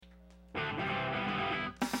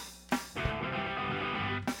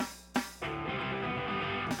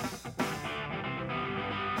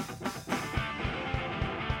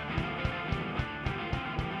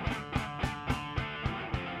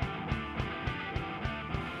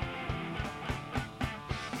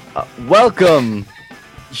Welcome,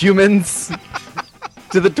 humans,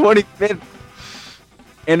 to the 25th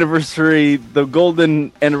anniversary, the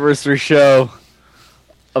golden anniversary show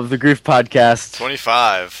of the Grief Podcast.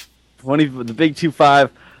 25. The big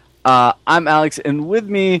 25. I'm Alex, and with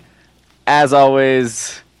me, as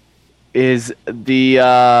always, is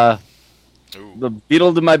the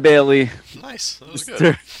beetle to my Bailey. Nice. That was Mr.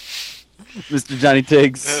 good. Mr. Johnny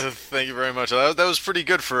Tiggs. Thank you very much. That was pretty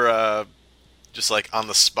good for just like on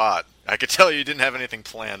the spot. I could tell you didn't have anything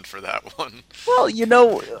planned for that one. Well, you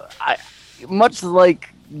know, much like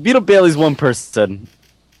Beetle Bailey's one person.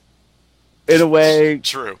 In a way,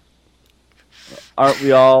 True. aren't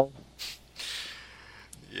we all?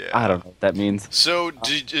 Yeah. I don't know what that means. So,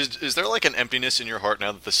 is there like an emptiness in your heart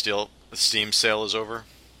now that the Steam sale is over?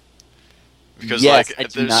 Because Yes, I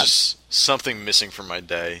like do there's not. just something missing from my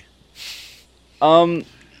day.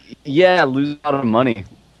 Yeah, lose a lot of money.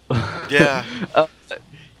 Yeah.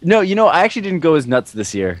 No, you know, I actually didn't go as nuts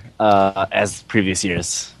this year as previous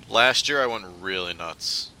years. Last year I went really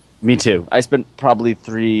nuts. Me too. I spent probably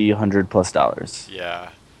 $300+. Yeah.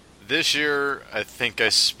 This year I think I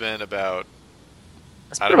spent about.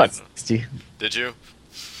 I spent don't about know. 60. Did you?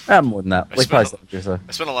 More than that. I Like spent probably a- 70 or so.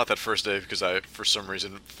 I spent a lot that first day because I, for some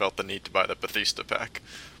reason, felt the need to buy the Bethesda pack.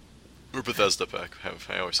 Or Bethesda pack.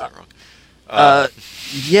 I always say it wrong.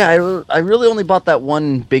 Yeah, I really only bought that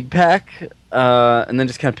one big pack, and then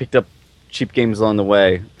just kind of picked up cheap games along the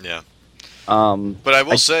way. Yeah. Um, But I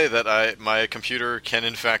will say that my computer can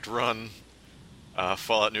in fact run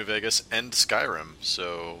Fallout New Vegas and Skyrim.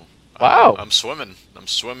 So Wow. I'm swimming. I'm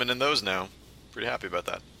swimming in those now. Pretty happy about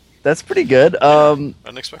that. that's pretty good.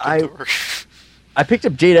 Unexpected to work. I picked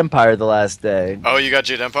up Jade Empire the last day. Oh, you got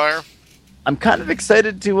Jade Empire? I'm kind of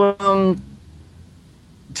excited to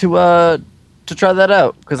try that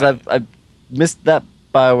out because I've missed that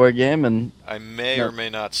BioWare game, and I may or may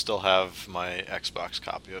not still have my Xbox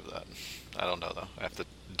copy of that. I don't know though. I have to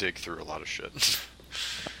dig through a lot of shit.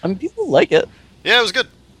 people like it. Yeah, it was good.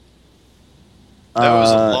 That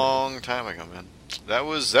was a Uh, long time ago, man. That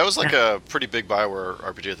was like a pretty big Bioware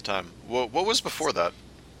RPG at the time. What was before that?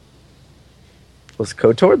 Was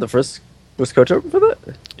KOTOR the first? Was KOTOR before that?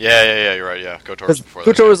 Yeah, you're right. Yeah, KOTOR was Because before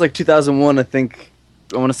that. KOTOR was like 2001, I think.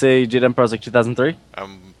 I want to say Jade Empire was like 2003.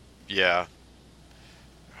 Yeah.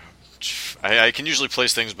 I can usually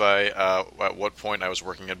place things by at what point I was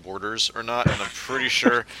working at Borders or not, and I'm pretty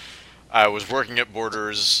sure I was working at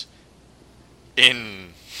Borders in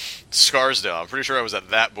Scarsdale. I'm pretty sure I was at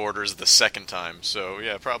that Borders the second time. So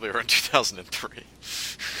yeah, probably around 2003.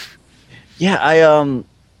 Yeah,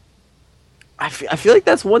 I feel like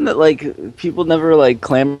that's one that like people never like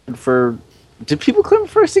clamored for. Did people clamor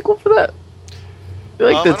for a sequel for that? I feel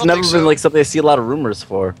like I that's don't never think been so. like something I see a lot of rumors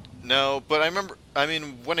for. No, but I remember. I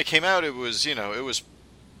mean, when it came out, it was it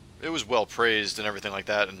was well praised and everything like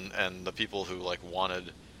that, and the people who like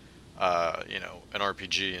wanted an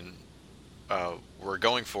RPG and were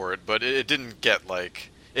going for it, but it didn't get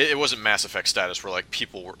like it wasn't Mass Effect status where like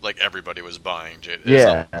people were like everybody was buying Jade.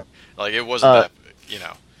 Yeah. Like it wasn't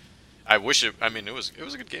that I wish it. I mean, it was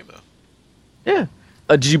a good game though. Yeah.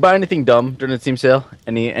 Did you buy anything dumb during the Steam sale?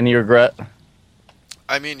 Any regret?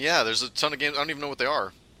 I mean, yeah, there's a ton of games. I don't even know what they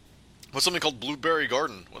are. What's something called Blueberry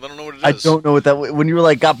Garden? Well, I don't know what it is. I don't know what that. When you were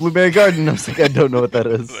like, got Blueberry Garden, I was like, I don't know what that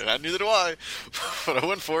is. Neither do I, but I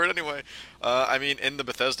went for it anyway. I mean, in the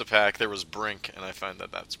Bethesda pack, there was Brink, and I find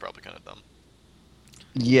that that's probably kind of dumb.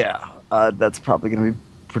 Yeah, that's probably gonna be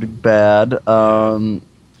pretty bad. Again,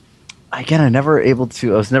 I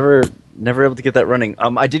was never able to get that running.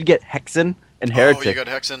 I did get Hexen and Heretic. Oh, you got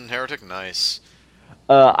Hexen and Heretic? Nice.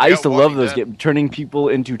 I used to love Walking those Dead. games. Turning people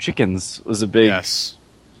into chickens was a big Yes.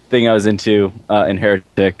 thing I was into in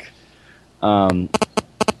Heretic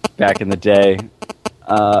back in the day.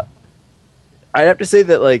 I'd have to say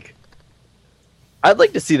that like I'd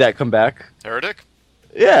like to see that come back. Heretic?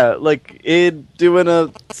 Yeah, like it doing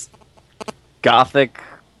a gothic,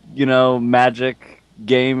 magic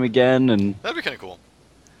game again, and That'd be kind of cool.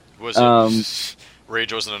 Was Um, it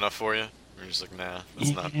Rage wasn't enough for you? You're just like, nah,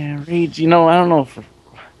 that's not. yeah, Rage. I don't know.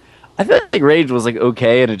 I feel like Rage was like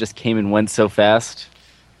okay, and it just came and went so fast.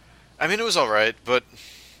 I mean, it was all right, but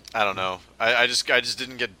I don't know. I just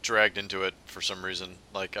didn't get dragged into it for some reason.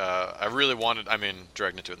 Like I really wanted. I mean,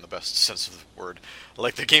 dragged into it in the best sense of the word.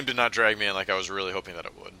 Like the game did not drag me in like I was really hoping that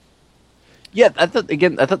it would. Yeah, I thought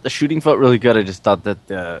the shooting felt really good. I just thought that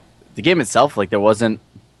the game itself, like there wasn't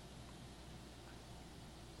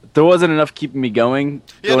enough keeping me going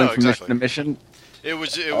Yeah, no, from exactly. mission to mission.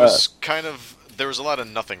 It was kind of there was a lot of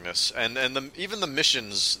nothingness, and even the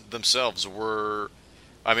missions themselves were,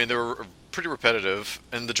 I mean, they were pretty repetitive,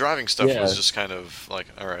 and the driving stuff Yeah. was just kind of like,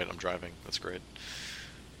 all right, I'm driving. That's great.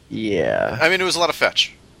 Yeah. I mean, it was a lot of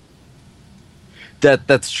fetch.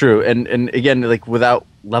 That's true. And again, like without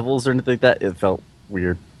levels or anything like that, it felt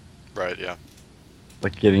weird. Right? Yeah.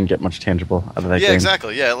 Like you didn't get much tangible out of that Yeah, game.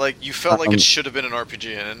 exactly. Yeah, like you felt like Um, it should have been an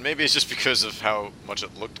RPG, and maybe it's just because of how much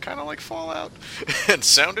it looked kind of like Fallout and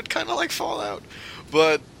sounded kind of like Fallout.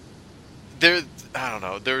 But there, I don't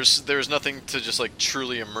know. There's nothing to just like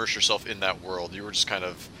truly immerse yourself in that world. You were just kind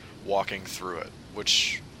of walking through it,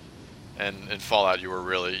 which, and in Fallout you were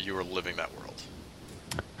living that world.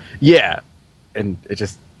 yeah. And it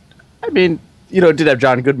just, I mean, it did have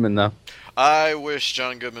John Goodman though. I wish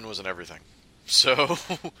John Goodman was in everything. So,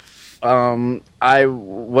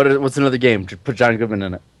 What's another game? Just put John Goodman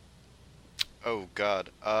in it. oh God,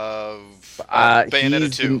 Bayonetta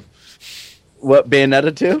He's 2. in- What,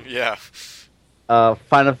 Bayonetta 2? Yeah,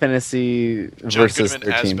 Final Fantasy John versus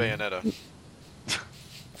Goodman 13. as Bayonetta.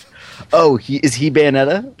 Oh, is he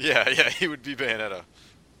Bayonetta? Yeah, yeah, he would be Bayonetta.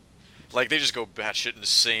 Like, they just go batshit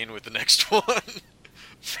insane with the next one.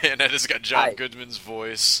 Bayonetta's got John Goodman's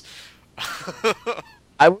voice.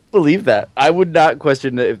 I would believe that. I would not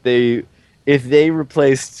question it if they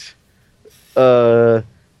replaced kind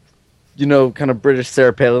of British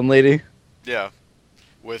Sarah Palin lady Yeah,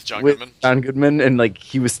 with John with Goodman. John Goodman, and like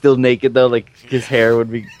he was still naked though, like his hair was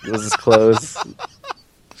his clothes.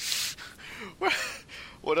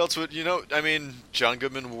 What else would, I mean, John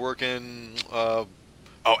Goodman working,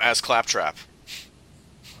 as Claptrap.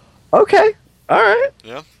 Okay, all right.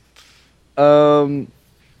 Yeah?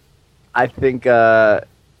 I think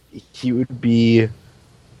he would be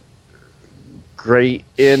great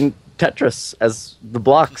in Tetris as the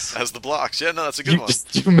blocks. As the blocks. Yeah, no, that's a good one.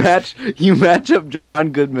 You match up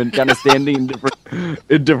John Goodman kind of standing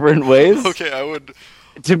in different ways Okay, I would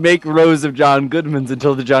to make rows of John Goodmans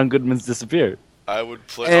until the John Goodmans disappear.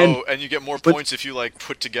 play, and you get more points if you, like,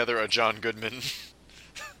 put together a John Goodman.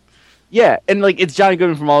 Yeah, and like it's John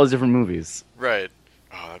Goodman from all his different movies. Right.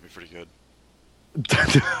 Oh, that'd be pretty good.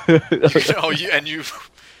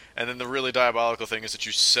 And then the really diabolical thing is that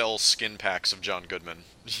you sell skin packs of John Goodman.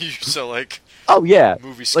 You sell, like, Oh yeah,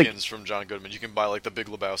 movie like skins from John Goodman. You can buy, like, the Big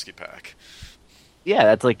Lebowski pack. yeah,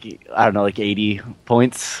 that's like I don't know, like 80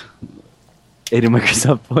 points, 80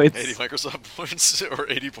 Microsoft points. 80 Microsoft points, or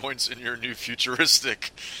 80 points in your new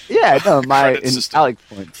futuristic Yeah, no, credit system. Alex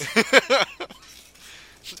points.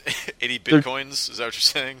 80 bitcoins, is that what you're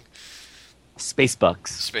saying? Space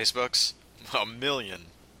bucks. Space bucks? A million.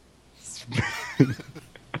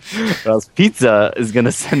 Or else pizza is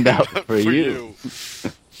gonna send out for you.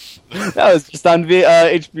 That was just on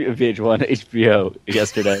VH1 HBO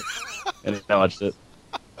yesterday, and I watched it.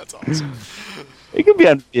 That's awesome. It could be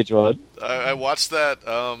on VH1. I watched that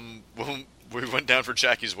when we went down for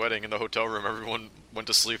Jackie's wedding in the hotel room. Everyone went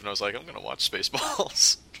to sleep, and I was like, I'm going to watch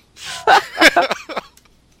Spaceballs.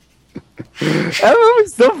 That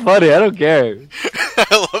movie's so funny. I don't care.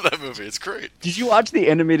 I love that movie. It's great. Did you watch the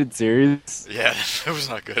animated series? Yeah, it was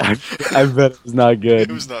not good. I bet it was not good.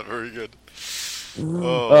 It was not very good.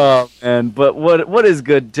 Oh man, but what is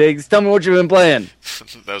good, Tiggs? Tell me what you've been playing.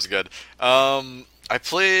 That was good. I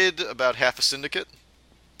played about half a Syndicate.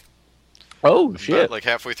 Oh shit! About, like,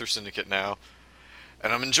 halfway through Syndicate now,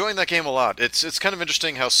 and I'm enjoying that game a lot. It's kind of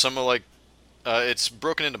interesting how some are like, it's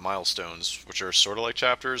broken into milestones, which are sort of like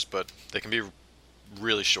chapters, but they can be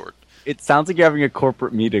really short. It sounds like you're having a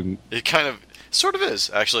corporate meeting. It kind of, sort of is,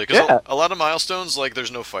 actually, because Yeah. a lot of milestones, like,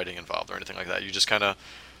 there's no fighting involved or anything like that. You just kind of,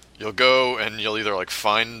 you'll go and you'll either, like,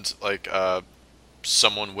 find, like,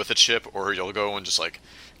 someone with a chip, or you'll go and just, like,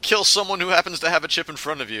 kill someone who happens to have a chip in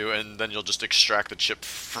front of you, and then you'll just extract the chip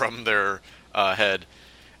from their head,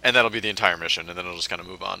 and that'll be the entire mission, and then it'll just kind of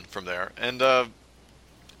move on from there. And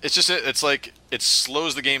it's like, it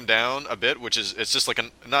slows the game down a bit, which is, it's just like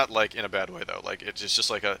not like in a bad way though, like it's just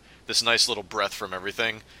like this nice little breath from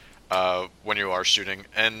everything when you are shooting.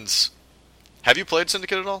 And have you played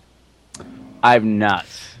Syndicate at all? I've not.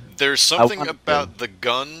 There's something want to. about the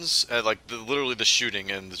guns, like literally the shooting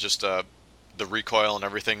and just the recoil and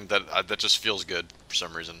everything that just feels good for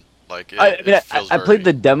some reason. Like it feels I played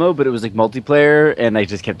the demo, but it was like multiplayer, and I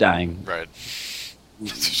just kept dying. right.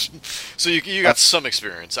 So you got some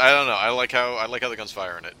experience. I don't know. I like how the guns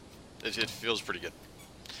fire in it. It feels pretty good.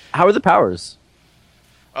 How are the powers?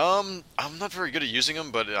 I'm not very good at using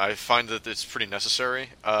them, but I find that it's pretty necessary.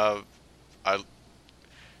 Some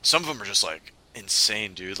of them are just like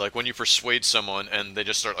insane, dude. Like when you persuade someone and they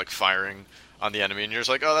just start like firing on the enemy, and you're just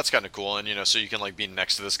like, oh, that's kind of cool, and so you can like be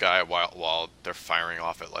next to this guy while they're firing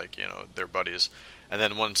off at like their buddies, and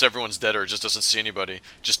then once everyone's dead or just doesn't see anybody,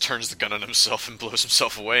 just turns the gun on himself and blows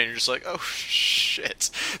himself away, and you're just like, oh shit,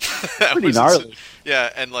 that Pretty was gnarly. insane. Yeah,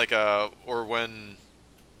 and like or when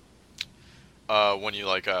you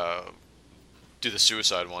like do the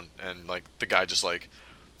suicide one, and like the guy just like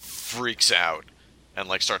freaks out and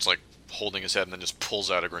like starts like holding his head, and then just pulls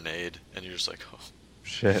out a grenade, and you're just like, oh.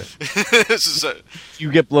 Shit. This is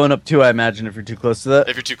You get blown up too, I imagine, if you're too close to that.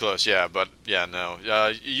 if you're too close, yeah, but yeah, no.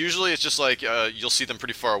 Usually it's just like you'll see them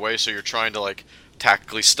pretty far away, so you're trying to like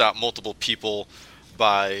tactically stop multiple people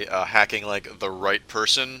by hacking like the right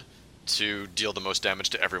person to deal the most damage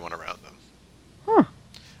to everyone around them.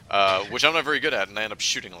 Huh. Which I'm not very good at, and I end up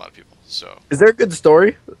shooting a lot of people. So Is there a good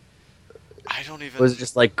story? I don't even. Or is it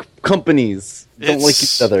just like companies don't like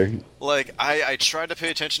It's- each other? Like I tried to pay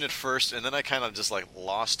attention at first, and then I kind of just like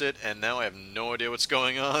lost it, and now I have no idea what's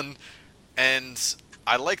going on. And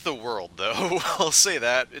I like the world, though. I'll say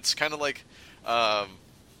that it's kind of like,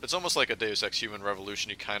 it's almost like a Deus Ex Human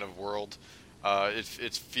Revolution-y kind of world. It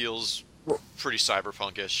feels pretty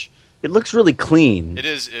cyberpunkish. It looks really clean. It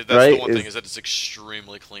is. That's Right? the one thing Is- is that it's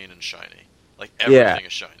extremely clean and shiny. Like Yeah. everything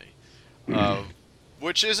is shiny,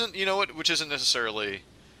 which isn't which isn't necessarily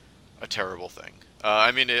a terrible thing.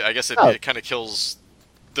 I mean, I guess Oh. it kind of kills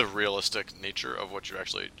the realistic nature of what you're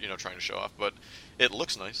actually trying to show off, but it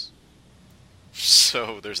looks nice.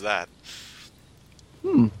 So there's that.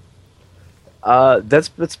 Hmm.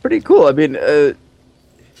 That's pretty cool. I mean, are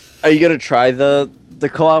you gonna try the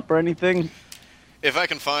co-op or anything? If I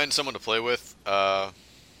can find someone to play with, I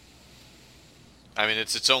mean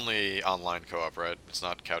it's only online co-op, right? It's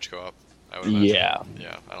not couch co-op. I would imagine. Yeah.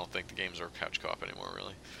 Yeah, I don't think the games are couch co-op anymore,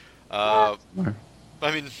 really. Or-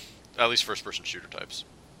 I mean, at least first-person shooter types.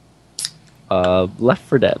 Left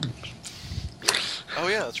 4 Dead. Oh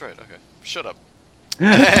yeah, that's right. Okay, shut up.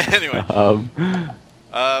 Anyway,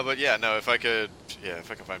 but yeah, no. If I can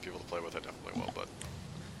find people to play with, I definitely will. But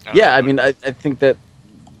don't Yeah, know. I mean, I think that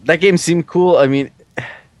game seemed cool. I mean,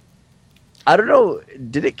 I don't know.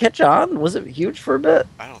 Did it catch on? Was it huge for a bit?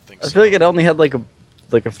 I don't think I so. feel like it only had like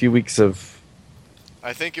a few weeks of.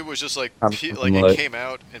 I think it was just like Something like it like- came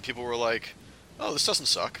out and people were like, "Oh, this doesn't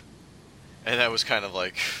suck," and that was kind of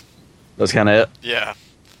like, That's kind of it. yeah.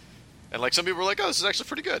 And like some people were like, "Oh, this is actually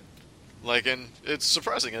pretty good." Like, and it's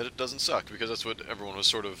surprising that it doesn't suck because that's what everyone was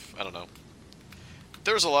sort of. I don't know.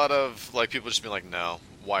 There was a lot of like people just being like, "No,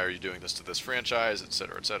 why are you doing this to this franchise?"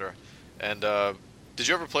 etc., etc. And did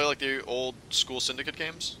you ever play like the old school Syndicate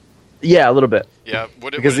games? Yeah, a little bit. Yeah,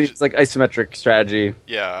 Because it's like isometric strategy.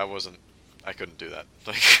 yeah, I couldn't do that.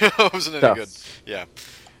 Like, I wasn't any Tough. good. Yeah.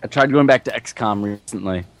 I tried going back to XCOM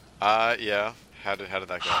recently. Yeah. How did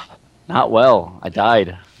that go? Not well. I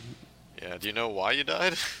died. Yeah. Do you know why you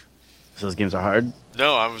died? So those games are hard.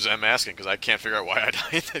 No, I'm asking because I can't figure out why I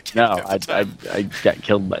died. in that game No, half the time. I got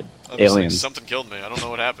killed by I'm just like, aliens. something killed me. I don't know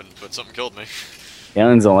what happened, but something killed me.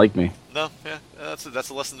 Aliens don't like me. No, yeah, that's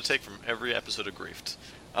a lesson to take from every episode of Griefed.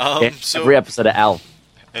 So Every episode of Alf.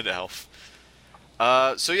 and Elf.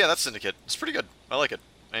 So yeah, that's Syndicate. It's pretty good. I like it.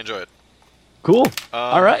 I enjoy it. Cool.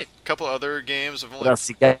 All right. A couple other games. What else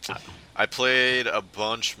you got? I played a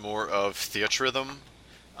bunch more of Theatrhythm.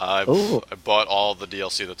 Ooh. I bought all the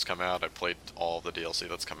DLC that's come out. I played all the DLC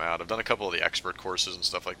that's come out. I've done a couple of the expert courses and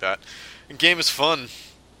stuff like that. The game is fun.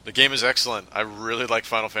 The game is excellent. I really like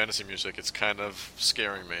Final Fantasy music. It's kind of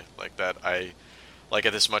scaring me like that. I like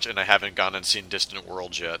it this much, and I haven't gone and seen Distant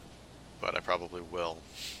Worlds yet, but I probably will.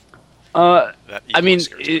 That I equally mean,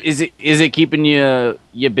 scares me. is it keeping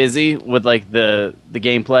you busy with like the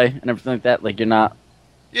gameplay and everything like that? Like you're not.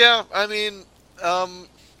 Yeah, I mean,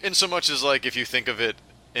 in so much as like if you think of it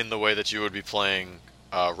in the way that you would be playing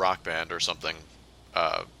Rock Band or something,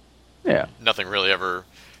 Yeah. nothing really ever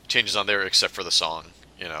changes on there except for the song,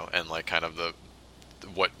 and like kind of the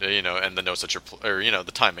what and the notes that you're or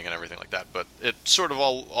the timing and everything like that. But it sort of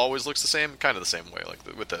always looks the same, kind of the same way, like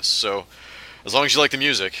with this. So as long as you like the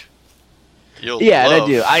music, you'll Yeah, and I love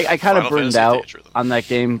do. I kind of Final burned Fantasy out Theatrhythm. on that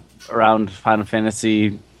game around Final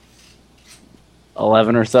Fantasy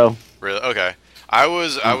 11 or so. Really? Okay. I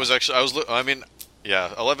mean,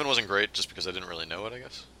 yeah, 11 wasn't great just because I didn't really know it, I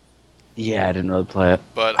guess. Yeah, I didn't really play it.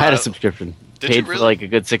 But I had a subscription. did you Paid for really? like a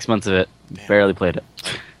good 6 months of it. Damn. Barely played it.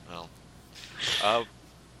 Well,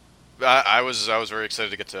 I was very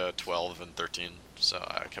excited to get to 12 and 13, so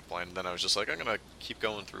I kept playing. Then I was just like, I'm gonna keep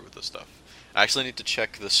going through with this stuff. I actually need to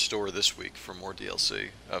check the store this week for more DLC.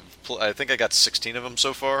 I think I got 16 of them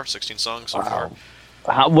so far, 16 songs so far.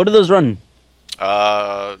 What do those run?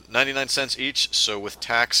 99 cents each. So with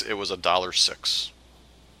tax, it was $1.06.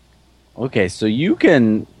 Okay, so you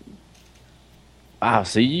can. Wow,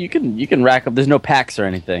 so you can rack up. There's no packs or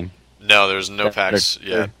anything. No, there's no That packs are-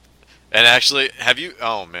 yet. And actually, have you?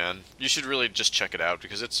 Oh man, you should really just check it out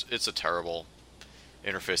because it's a terrible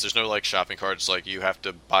interface. There's no like shopping carts. Like you have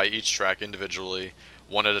to buy each track individually,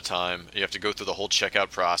 one at a time. You have to go through the whole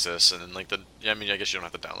checkout process, and then like I mean, I guess you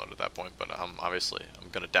don't have to download it at that point, but obviously I'm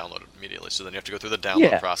gonna download it immediately. So then you have to go through the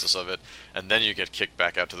download Yeah. process of it, and then you get kicked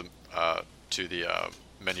back out to the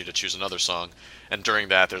menu to choose another song. And during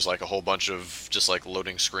that, there's like a whole bunch of just like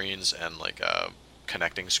loading screens and like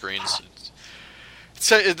connecting screens.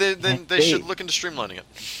 So they should look into streamlining it.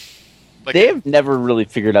 Like They've never really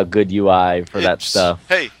figured out good UI for that it's- stuff.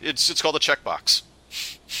 Hey, it's called a checkbox.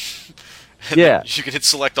 And Yeah. then you can hit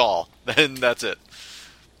select all, and that's it.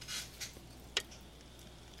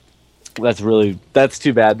 That's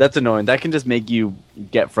too bad. That's annoying. That can just make you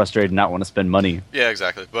get frustrated and not want to spend money. Yeah,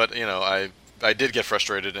 exactly. But you know, I did get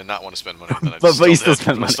frustrated and not want to spend money. And then I But you still did, spent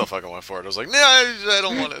but I money. still fucking went for it. I was like, nah, I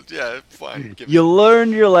don't want it. Yeah, fine. Give me. You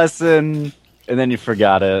learned your lesson and then you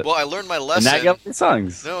forgot it. Well, I learned my and lesson. now you got the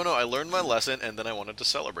songs. No, I learned my lesson, and then I wanted to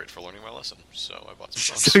celebrate for learning my lesson, so I bought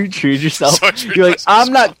some songs. So you treated yourself. So I treated You're like, myself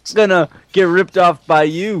I'm not songs. gonna get ripped off by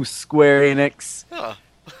you, Square Enix. Huh.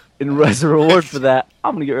 And as a reward for that,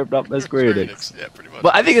 I'm gonna get ripped off by Square Enix. Yeah, pretty much.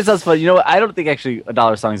 But I think it sounds fun. You know what? I don't think actually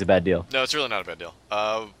 $1 song is a bad deal. No, it's really not a bad deal.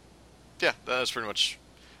 Yeah, that's pretty much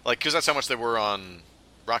like because that's how much they were on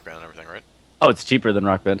Rock Band and everything, right? Oh, it's cheaper than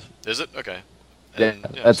Rock Band. Is it? Okay. Yeah, And,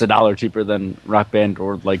 that's $1 cheaper than Rock Band,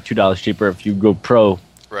 or like $2 cheaper if you go pro.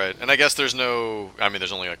 right. And I guess there's no. I mean,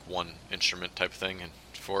 there's only like one instrument type thing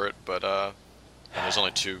for it, but and there's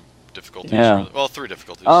only two difficulties. Yeah. Well, three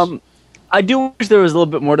difficulties. I do wish there was a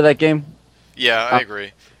little bit more to that game, Yeah, I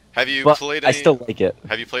agree. Have you but played? I Any, still like it.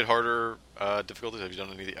 Have you played harder difficulties? Have you done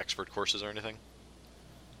any of the expert courses or anything?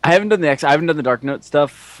 I haven't done I haven't done the Dark Note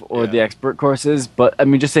stuff or Yeah. the expert courses, but I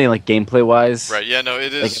mean, just saying like gameplay wise, Right. Yeah. No.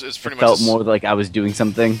 It is. like, It's pretty it much. felt more like I was doing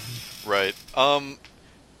something. Right.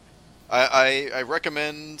 I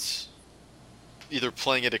recommend either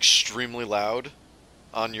playing it extremely loud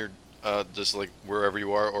on your just like wherever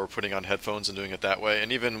you are, or putting on headphones and doing it that way.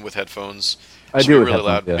 And even with headphones, I it should do be with really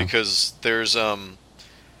loud headphones, yeah. because there's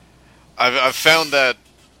I've found that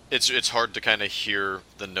it's hard to kind of hear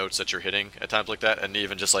the notes that you're hitting at times like that, and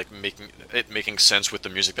even just like making sense with the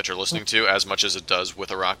music that you're listening to as much as it does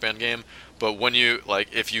with a Rock Band game. But when you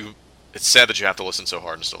it's sad that you have to listen so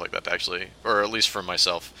hard and stuff like that to actually, or at least for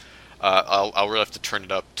myself, I'll really have to turn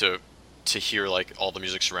it up to hear like all the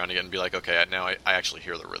music surrounding it and be like, okay, now I actually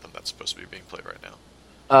hear the rhythm that's supposed to be being played right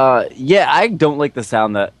now. Yeah, I don't like the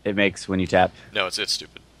sound that it makes when you tap. No, it's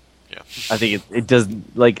stupid. Yeah. I think it does,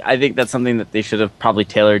 like, I think that's something that they should have probably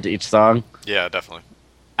tailored to each song. Yeah, definitely.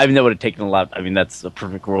 I mean, that would have taken a lot. I mean, that's a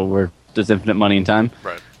perfect world where there's infinite money and time.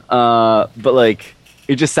 Right. But like,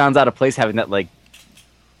 it just sounds out of place having that like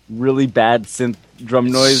really bad synth drum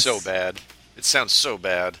noise. So bad. It sounds so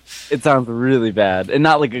bad. It sounds really bad, and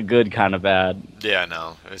not like a good kind of bad. Yeah,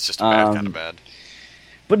 no, it's just a bad kind Um, of bad.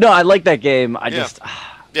 But no, I like that game. I Yeah. just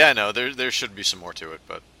Yeah, no, there should be some more to it,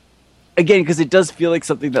 but again, because it does feel like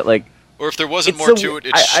something that like or if there wasn't it's more so- to it,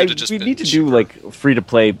 it I- should have just we been. need to do cheaper. like free to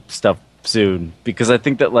play stuff soon, because I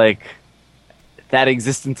think that like that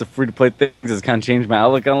existence of free to play things has kind of changed my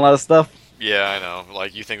outlook on a lot of stuff. Yeah, I know.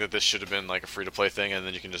 Like you think that this should have been like a free to play thing, and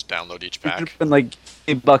then you can just download each It should pack. have been like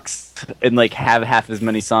 $8 and like have half as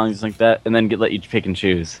many songs like that, and then let you pick and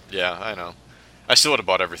choose. Yeah, I know. I still would have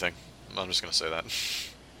bought everything. I'm just gonna say that.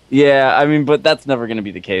 Yeah, I mean, but that's never going to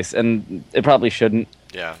be the case, and it probably shouldn't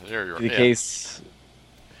Yeah, you're be the yeah. case.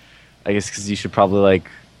 I guess because you should probably like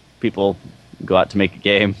people go out to make a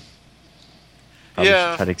game. Probably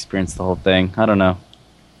Yeah. should try to experience the whole thing. I don't know.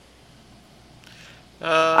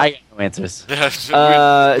 I got no answers. We got so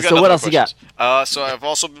nothing what but else you got? questions. So I've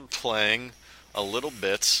also been playing a little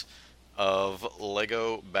bit of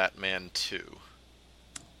Lego Batman 2.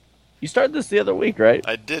 You started this the other week, right?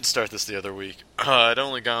 I did start this the other week. I'd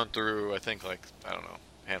only gone through, I think, like, I don't know,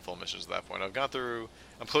 a handful of missions at that point.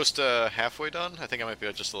 I'm close to halfway done. I think I might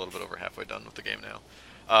be just a little bit over halfway done with the game now.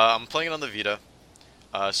 I'm playing it on the Vita,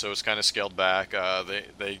 so it's kind of scaled back.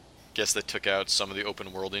 They guess they took out some of the open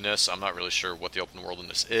worldiness. I'm not really sure what the open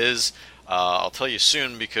worldiness is. I'll tell you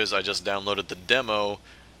soon because I just downloaded the demo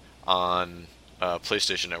on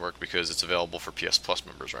PlayStation Network because it's available for PS Plus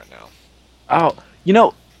members right now.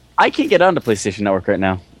 Oh, I can't get onto PlayStation Network right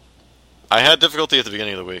now. I had difficulty at the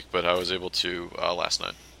beginning of the week, but I was able to last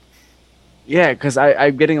night. Yeah, because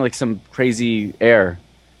I'm getting like some crazy error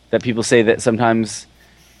that people say that sometimes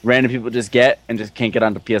random people just get and just can't get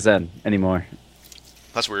onto PSN anymore.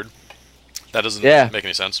 That's weird. That doesn't Yeah. make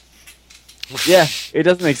any sense. Yeah, it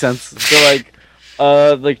doesn't make sense.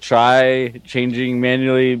 So like try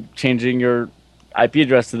manually changing your IP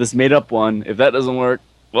address to this made up one. If that doesn't work,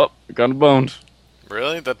 well, you're gonna boned.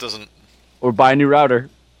 Really? That doesn't. Or buy a new router.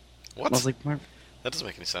 What? I was like, That doesn't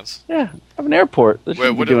make any sense. yeah, I have an airport. That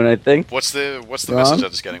shouldn't be doing anything. What's the Wrong. message I'm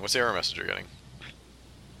just getting? What's the error message you're getting?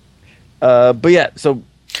 But yeah, so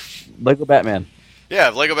Lego Batman. Yeah,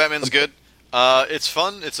 Lego Batman's good. It's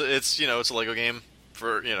fun. It's a Lego game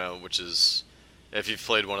for which is if you've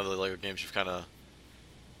played one of the Lego games, you've kind of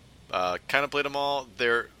played them all.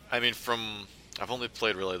 I've only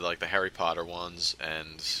played really like the Harry Potter ones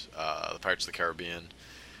and the Pirates of the Caribbean.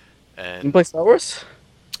 And You play Star Wars?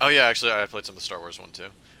 oh yeah, actually I played some of the Star Wars one too.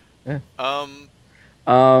 Yeah. Wow,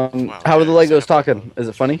 How are the yeah, Legos talking? Is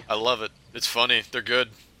it funny? I love it. It's funny. They're good.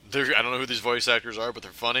 I don't know who these voice actors are, but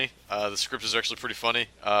they're funny. The script is actually pretty funny.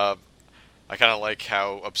 I kind of like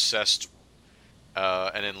how obsessed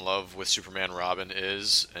and in love with Superman Robin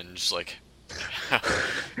is, and just like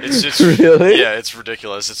it's Really? yeah, it's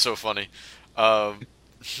ridiculous. It's so funny.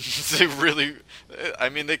 They really,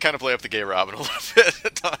 they kind of play up the gay Robin a little bit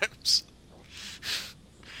at times,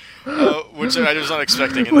 which I was not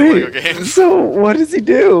expecting in the Lego games. So what does he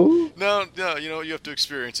do? No, you have to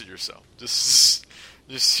experience it yourself. Just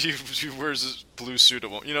he wears his blue suit.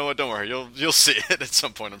 You know what? Don't worry. You'll see it at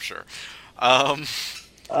some point, I'm sure.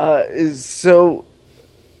 So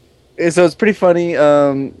it's pretty funny.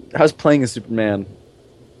 How's playing as Superman?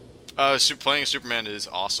 Playing Superman is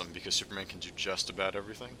awesome because Superman can do just about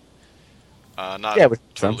everything. Not Which makes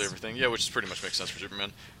totally sense. everything. Yeah, which pretty much makes sense for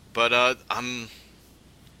Superman. But I'm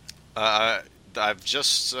a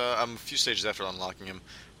few stages after unlocking him,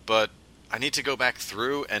 but I need to go back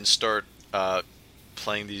through and start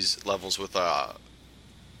playing these levels with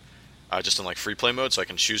just in like free play mode, so I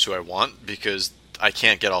can choose who I want because I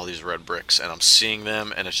can't get all these red bricks, and I'm seeing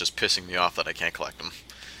them, and it's just pissing me off that I can't collect them.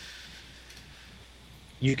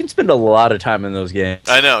 You can spend a lot of time in those games.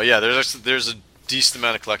 I know, yeah. There's a decent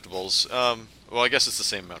amount of collectibles. Well, I guess it's the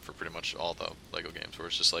same amount for pretty much all the Lego games, where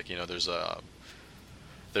it's just like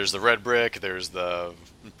there's the red brick, there's the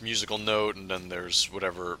musical note, and then there's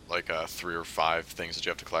whatever 3 or 5 things that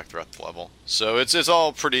you have to collect throughout the level. So it's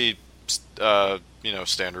all pretty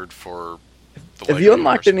standard for the Lego Have you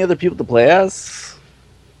unlocked universe. any other people to play as?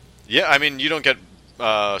 Yeah, you don't get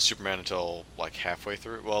Superman until like halfway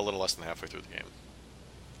through. Well, a little less than halfway through the game.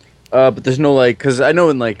 But there's no because I know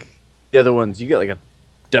in the other ones you get like a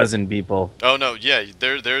dozen people. Oh no, yeah,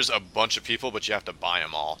 there's a bunch of people, but you have to buy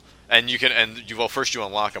them all, and first you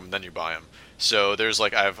unlock them, then you buy them. So there's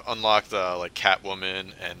I've unlocked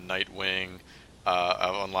Catwoman and Nightwing.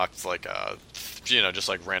 I've unlocked just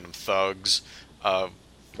like random thugs.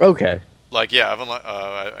 Okay. I've unlocked.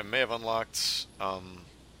 I may have unlocked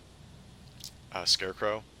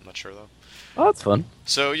Scarecrow. I'm not sure though. Oh, that's fun.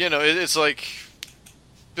 So it's like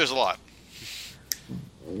there's a lot.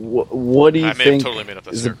 What do you I may have think totally made up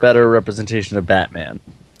that is a Scarecrow. better representation of Batman?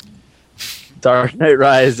 Dark Knight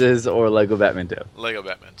Rises or Lego Batman 2? Lego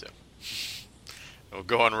Batman 2. We'll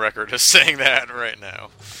go on record as saying that right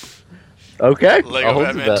now. Okay. I'll Lego hold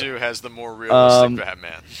to Batman that. 2 has the more realistic Um,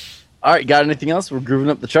 Batman. All right, got anything else? We're grooving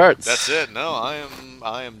up the charts. That's it. No, I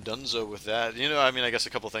am donezo with that. I guess a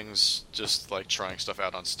couple things, just like trying stuff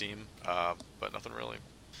out on Steam, but nothing really.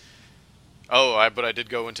 Oh, but I did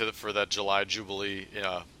go for that July Jubilee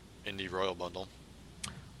Indie Royal Bundle.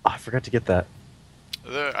 Oh, I forgot to get that.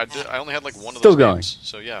 I only had one of Still those going. games,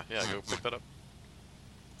 so yeah, go pick that up.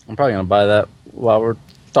 I'm probably gonna buy that while we're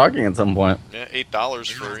talking at some point. Yeah,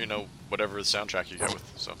 $8 for whatever the soundtrack you get with.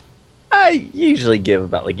 So I usually give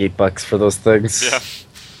about $8 for those things. yeah,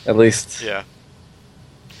 At least. yeah.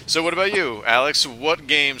 So what about you, Alex? What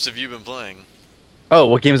games have you been playing? Oh,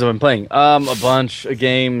 what games have I been playing? A bunch of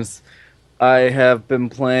games. I have been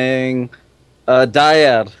playing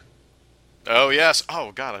Dyad. Oh yes.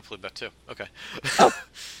 Oh god, I played that too. Okay.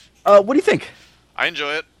 What do you think? I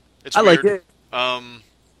enjoy it. It's I weird. like it.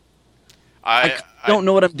 I don't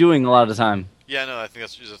know what I'm doing a lot of the time. Yeah, no, I think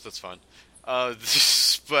that's fine.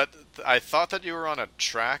 But I thought that you were on a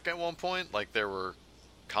track at one point, like there were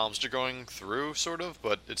columns you're going through, sort of,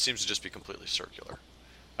 but it seems to just be completely circular.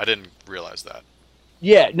 I didn't realize that.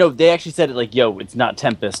 Yeah, no, they actually said it yo, it's not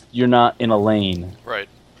Tempest. You're not in a lane. Right.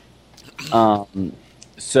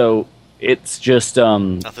 So it's just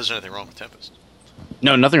Not that there's anything wrong with Tempest.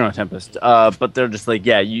 no, nothing wrong with Tempest. But they're just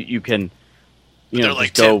yeah, you can They're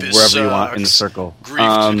just go Tempest wherever you want in the sucks. circle.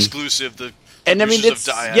 Grief exclusive. The and I mean, users it's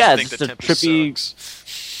of Dyad yeah, think it's that a Tempest trippy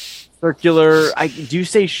sucks. circular. Do you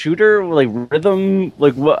say shooter rhythm?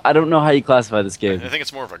 What? I don't know how you classify this game. I think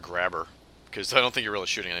it's more of a grabber because I don't think you're really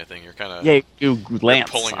shooting anything. You're kind of Yeah, you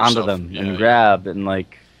lance pulling onto yourself. them Yeah, and grab and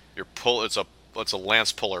It's a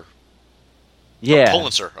lance puller. Yeah, A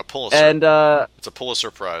Pulitzer. and It's a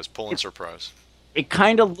Pulitzer Prize. Pulitzer Prize. it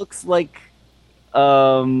kind of looks like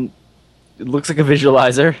um, it looks like a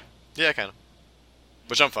visualizer, Yeah, kind of.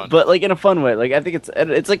 Which I'm fine. but like in a fun way. Like I think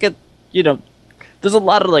it's like a you know, there's a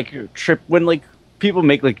lot of like trip when like people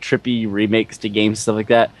make like trippy remakes to games stuff like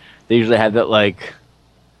that. They usually have that like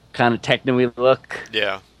kind of techno-y look,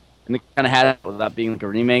 Yeah. and they kind of had it without being like a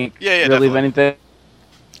remake. Yeah, yeah, really definitely. of anything.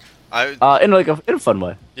 In like in a fun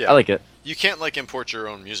way. Yeah. I like it. You can't like import your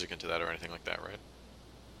own music into that or anything like that, right?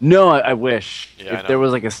 No, I wish Yeah, I if know. there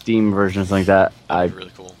was like a Steam version or something like that, That'd be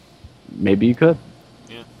really cool. maybe you could.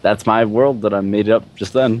 Yeah. That's my world that I made up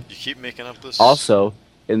just then. You keep making up this. Also,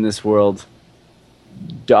 in this world,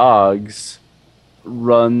 dogs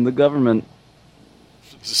run the government.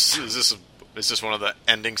 Is this one of the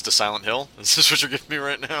endings to Silent Hill? Is this what you're giving me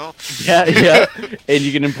right now? Yeah, yeah. And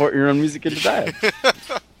you can import your own music into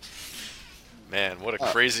that. Man, what a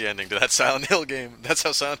crazy ending to that Silent Hill game. That's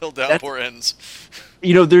how Silent Hill Downpour ends.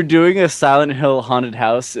 You know, they're doing a Silent Hill haunted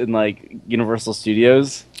house in like Universal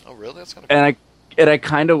Studios, Oh, really? That's kind of cool. and I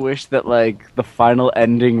kind of wish that like the final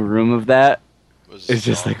ending room of that is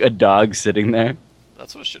just like a dog sitting there.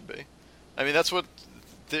 That's what it should be. I mean, that's what.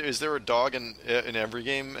 Is there a dog in every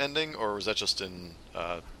game ending, or was that just in?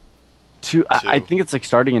 I think it's like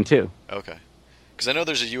starting in 2. Okay, because I know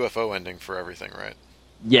there's a UFO ending for everything, right?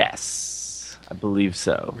 Yes, I believe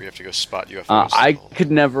so. Where you have to go spot UFOs.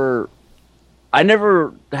 I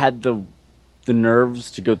never had the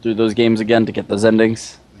nerves to go through those games again to get those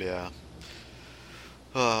endings. Yeah.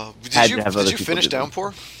 Had Did to have you other people finish do them.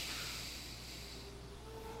 Downpour?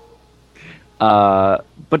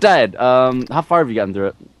 But Dad, how far have you gotten through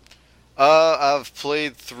it? I've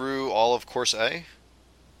played through all of Course A.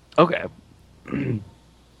 Okay.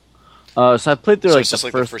 So I played through So like it's the just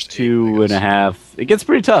like first, the first 8, I two and guess. a half. It gets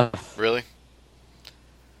pretty tough. Really?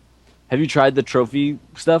 Have you tried the trophy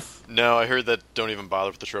stuff? No, I heard that don't even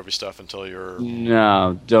bother with the trophy stuff until you're.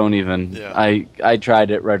 No, don't even. Yeah. I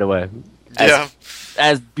tried it right away. Yeah.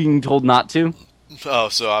 As being told not to, Oh,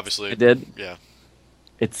 so obviously. I did. Yeah.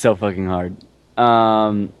 It's so fucking hard.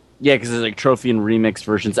 Yeah, because there's like trophy and remix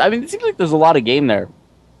versions. I mean, it seems like there's a lot of game there.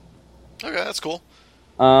 Okay, that's cool.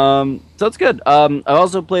 So it's good. I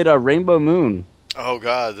also played Rainbow Moon. Oh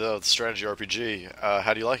god, the strategy RPG.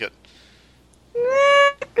 How do you like it?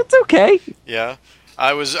 It's okay. Yeah,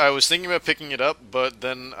 I was thinking about picking it up, but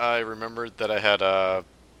then I remembered that I had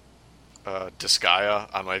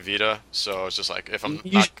Disgaea on my Vita, so I was just like, if I'm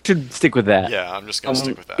You not, should stick with that. yeah, I'm just gonna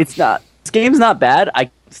stick with that. It's not. This game's not bad.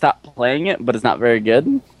 I stopped playing it, but it's not very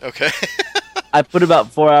good. Okay. I put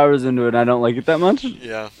about 4 hours into it, and I don't like it that much.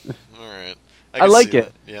 Yeah. All right. I can like see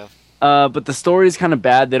it. that, Yeah. But the story's kind of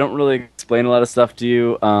bad. They don't really explain a lot of stuff to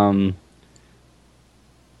you.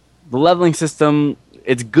 The leveling system,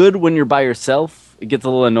 it's good when you're by yourself. It gets a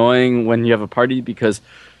little annoying when you have a party because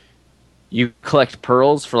you collect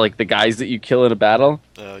pearls for like the guys that you kill in a battle,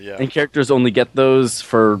 Yeah. and characters only get those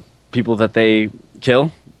for people that they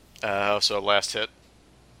kill. So last hit.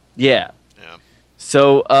 Yeah. Yeah.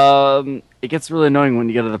 So it gets really annoying when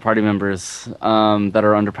you get other party members that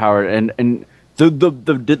are underpowered, and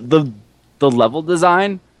the level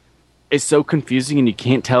design is so confusing, and you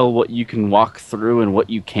can't tell what you can walk through and what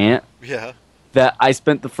you can't. Yeah. That I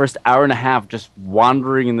spent the first hour and a half just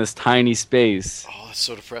wandering in this tiny space, Oh, that's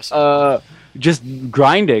so depressing. just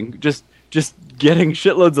grinding, just getting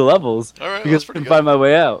shitloads of levels All right, because that's I pretty couldn't good. find my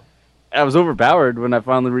way out. I was overpowered when I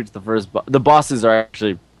finally reached the first. The bosses are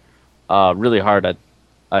actually really hard.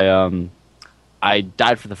 I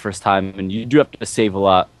died for the first time, and you do have to save a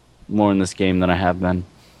lot more in this game than I have been.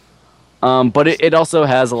 But it also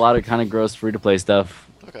has a lot of kind of gross free-to-play stuff.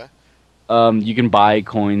 Okay. You can buy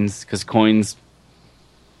coins, because coins,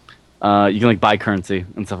 you can like buy currency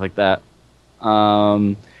and stuff like that.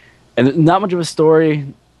 And not much of a story.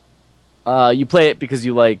 You play it because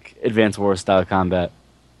you like Advanced War style combat.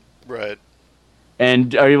 Right.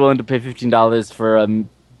 And are you willing to pay $15 for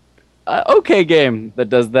a okay game that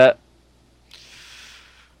does that?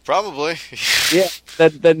 Probably. Yeah.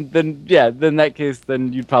 Then in that case,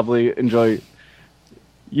 then you'd probably enjoy.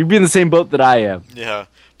 You'd be in the same boat that I am. Yeah.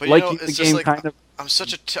 But Liking it's the just game like kind of.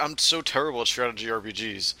 I'm so terrible at strategy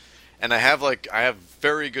RPGs, and I have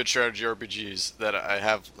very good strategy RPGs that I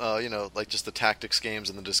have like just the tactics games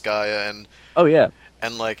and the Disgaea Oh yeah.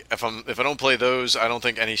 and like if I don't play those, I don't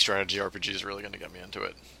think any strategy RPG is really going to get me into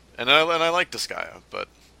it. And I like Disgaea, but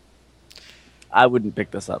I wouldn't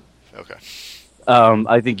pick this up. okay.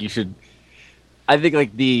 I think you should. I think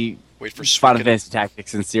like the Wait for Final Suikoden. Fantasy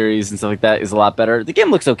Tactics and series and stuff like that is a lot better. The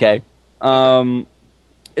game looks okay.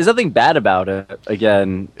 There's nothing bad about it.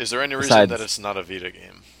 Again, Is there any reason besides- that it's not a Vita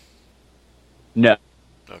game? No,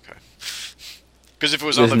 Okay. Because if it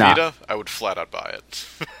was on there's the not. Vita, I would flat out buy it.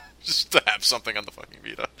 Just to have something on the fucking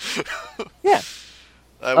Vita. Yeah.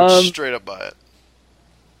 I would Um, straight up buy it.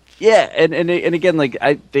 Yeah, and again, like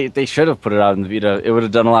they should have put it out in the Vita. It would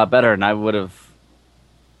have done a lot better, and I would have.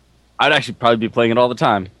 I'd actually probably be playing it all the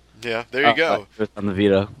time. Yeah, there you go. On the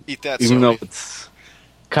Vita, Eat that, even though Sony. it's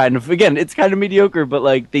kind of it's kind of mediocre, but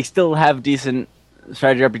like they still have decent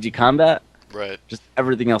strategy RPG combat. Right. Just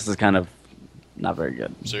everything else is kind of not very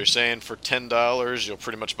good. So you're saying for $10, you'll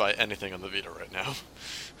pretty much buy anything on the Vita right now.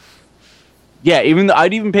 Yeah, even though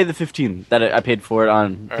I'd even pay the 15 that I paid for it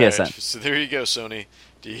on All PSN. right, so there you go, Sony.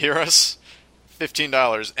 Do you hear us?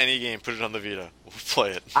 $15, any game, put it on the Vita. We'll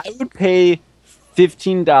play it. I would pay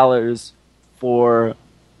 $15 for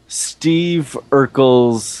Steve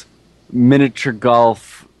Urkel's miniature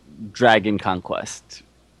golf Dragon Conquest.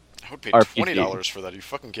 I would pay RPG. $20 for that. Are you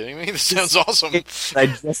fucking kidding me? This sounds awesome. I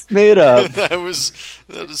just made up. that is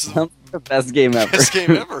The best game ever. best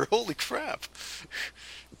game ever. Holy crap!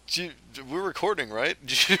 We're recording, right?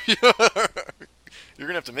 You're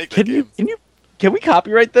gonna have to make that game. Can we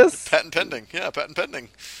copyright this? Patent pending. Yeah, patent pending.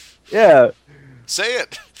 Yeah, Say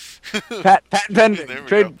it. patent pending. There we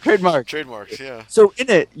go. Trademark. Trademarks. Yeah. So in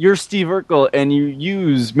it, you're Steve Urkel, and you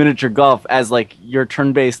use miniature golf as like your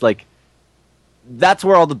turn-based like. That's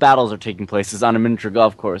where all the battles are taking place, is on a miniature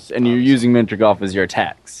golf course, and you're using miniature golf as your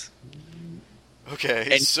attacks. Okay.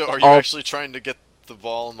 And So are you all- actually trying to get the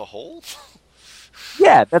ball in the hole?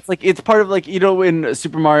 Yeah, that's like it's part of like in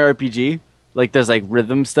Super Mario RPG, like there's like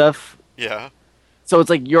rhythm stuff. Yeah. So it's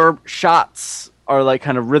like your shots are like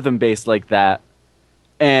kind of rhythm based like that,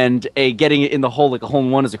 and getting it in the hole like a hole in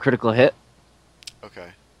one is a critical hit. Okay.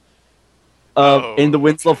 And the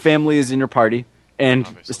Winslow family is in your party, and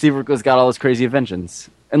Obviously. Steve Urkel's got all his crazy inventions.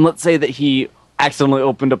 And let's say that he accidentally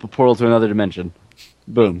opened up a portal to another dimension.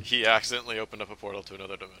 Boom. He accidentally opened up a portal to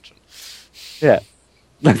another dimension. Yeah.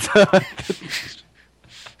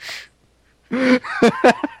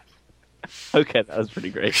 Okay, that was pretty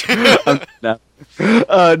great. No,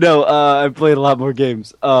 I played a lot more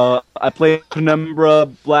games. I played Penumbra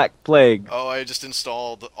Black Plague. Oh, I just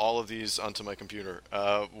installed all of these onto my computer.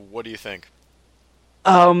 What do you think?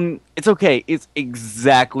 It's okay. It's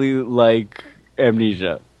exactly like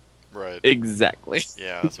Amnesia. Right. Exactly.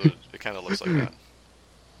 Yeah, that's what it kind of looks like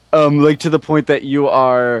that. Like to the point that you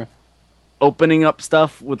are opening up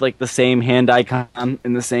stuff with like the same hand icon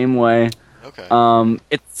in the same way. Okay.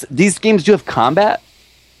 It's these games do have combat,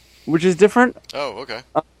 which is different. Oh, okay.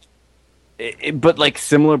 But like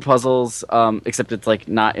similar puzzles, except it's like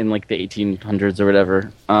not in like the 1800s or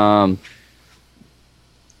whatever.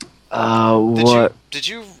 What? Did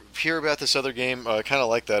you hear about this other game? I kind of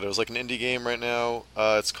like that. It was like an indie game right now.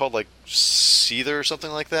 It's called like Seether or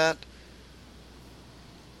something like that.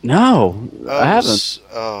 No, I haven't.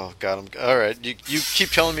 Oh God, all right. You keep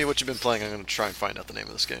telling me what you've been playing. I'm gonna try and find out the name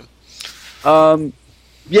of this game.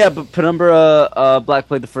 Yeah, but Penumbra Black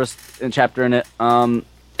played the first chapter in it.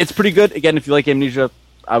 It's pretty good. Again, if you like Amnesia,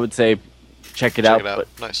 I would say check it out. But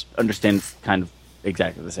Nice. understand it's kind of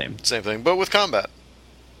exactly the same. Same thing, but with combat.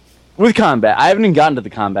 With combat, I haven't even gotten to the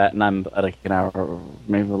combat, and I'm at like an hour,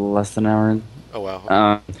 maybe a little less than an hour in. Oh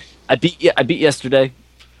wow. I beat yesterday.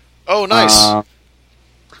 Oh nice.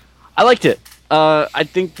 I liked it. I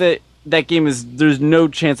think that game is. There's no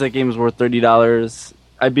chance that game is worth $30.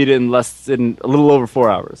 I beat it in a little over 4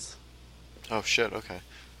 hours. Oh shit. Okay.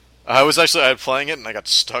 I was playing it and I got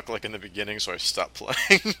stuck like in the beginning, so I stopped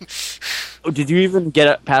playing. Oh, did you even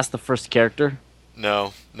get past the first character?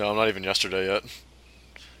 No, I'm not even yesterday yet.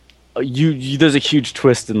 You there's a huge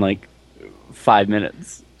twist in like 5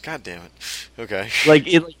 minutes. God damn it. Okay.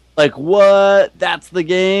 Like what? That's the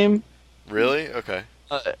game. Really? Okay.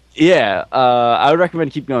 Yeah. I would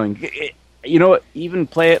recommend keep going. You know what? Even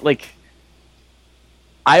play it like.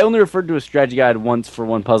 I only referred to a strategy guide once for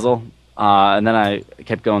one puzzle, and then I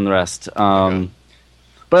kept going the rest. Okay.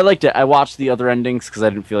 But I liked it. I watched the other endings because I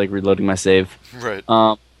didn't feel like reloading my save. Right.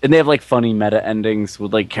 And they have like funny meta endings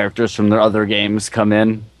with like characters from their other games come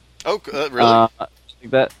in. Oh, really? Like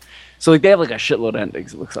that. So like they have like a shitload of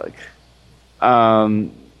endings. It looks like.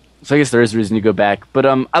 So I guess there is a reason to go back, but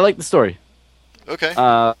I like the story. Okay.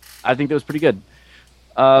 I think that was pretty good.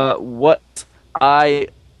 What I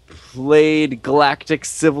played Galactic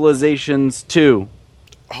Civilizations 2.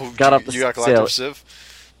 Oh, got up you the got sale. Galactic Civ?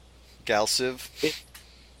 Gal Civ?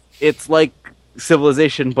 It's like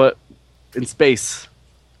Civilization, but in space.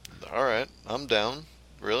 Alright, I'm down.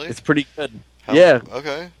 Really? It's pretty good. Yeah.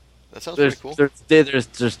 Okay. That sounds There's, pretty cool.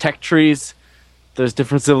 there's tech trees. There's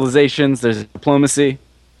different civilizations. There's diplomacy.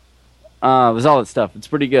 There's all that stuff. It's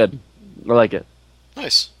pretty good. I like it.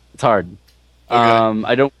 Nice. It's hard.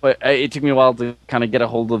 I don't. It took me a while to kind of get a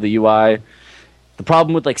hold of the UI. The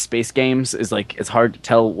problem with like space games is like it's hard to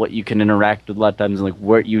tell what you can interact with a lot of times, and like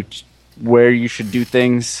where you should do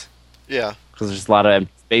things. Yeah. Because there's a lot of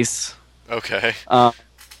empty space. Okay.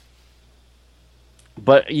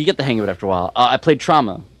 But you get the hang of it after a while. I played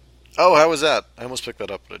Trauma. Oh, how was that? I almost picked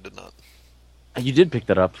that up, but I did not. You did pick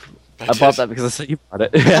that up. I did. bought that because I said you bought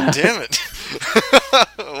it. Damn it.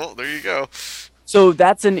 Well, there you go. So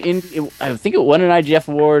that's an indie. I think it won an IGF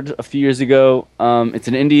award a few years ago. It's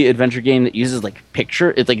an indie adventure game that uses like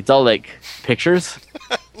picture. It's all like pictures.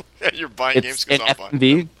 Yeah, you're buying games It's because an I'm buying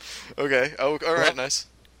them. FMV. Okay. Oh, all right. Nice.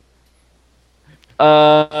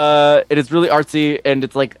 It is really artsy, and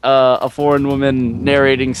it's like a foreign woman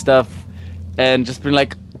narrating stuff, and just being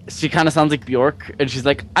like, she kind of sounds like Bjork, and she's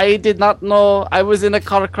like, I did not know I was in a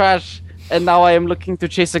car crash, and now I am looking to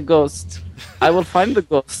chase a ghost. I will find the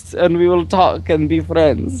ghost, and we will talk and be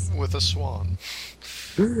friends. With a swan.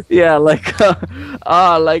 Yeah, like,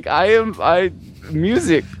 like I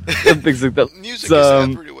music and things like that. Music is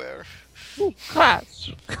everywhere.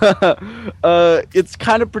 Crash. It's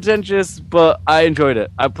kind of pretentious, but I enjoyed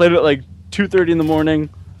it. I played it at like 2:30 in the morning.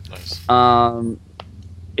 Nice.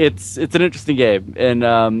 It's an interesting game, and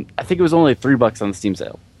I think it was only $3 on the Steam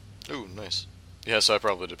sale. Ooh, nice. Yeah, so I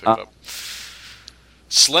probably did pick it up.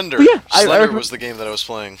 Slender. Yeah, Slender was the game that I was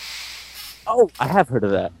playing. Oh, I have heard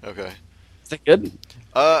of that. Okay. Is it good?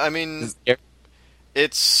 I mean,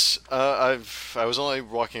 it's I was only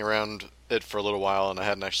walking around it for a little while, and I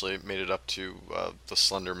hadn't actually made it up to the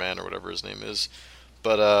Slender Man or whatever his name is.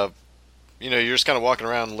 But you know, you're just kind of walking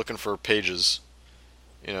around looking for pages.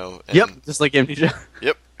 You know. And, yep, just like Amnesia.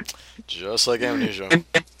 Yep, just like Amnesia. and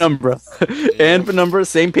Penumbra. And Penumbra,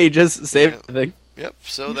 same pages, same thing. Yep.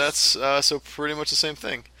 So that's so pretty much the same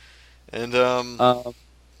thing. And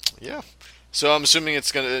yeah. So I'm assuming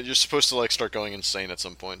you're supposed to like start going insane at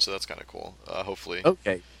some point, so that's kind of cool. Hopefully.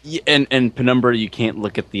 Okay. Yeah, and Penumbra, you can't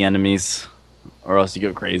look at the enemies, or else you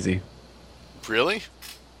go crazy. Really?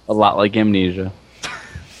 A lot like Amnesia.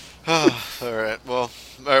 All right. Well,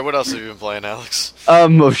 all right. What else have you been playing, Alex?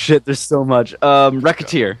 Oh shit, there's so much.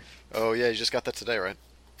 Racketeer. Oh yeah, you just got that today, right?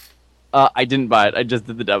 I didn't buy it. I just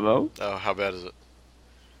did the demo. Oh, how bad is it?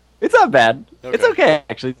 It's not bad. Okay. It's okay,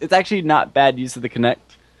 actually. It's actually not bad use of the Kinect.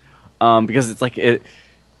 Because it's like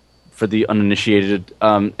for the uninitiated,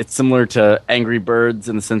 it's similar to Angry Birds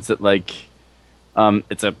in the sense that like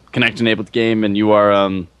it's a Kinect-enabled game, and you are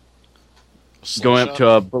going up to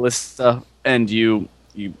a ballista, and you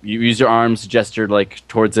use your arms to gesture like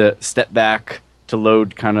towards it, step back to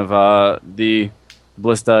load kind of the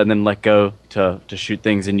ballista, and then let go to shoot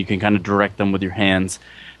things, and you can kind of direct them with your hands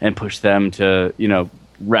and push them to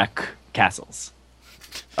wreck castles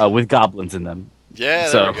with goblins in them. Yeah,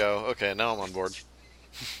 there we go. Okay, now I'm on board.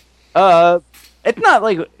 It's not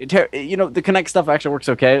like the Kinect stuff actually works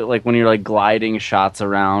okay. Like when you're like gliding shots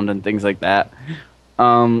around and things like that.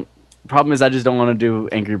 Problem is, I just don't want to do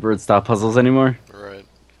Angry Birds style puzzles anymore. Right.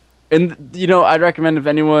 And I'd recommend if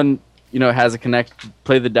anyone has a Kinect,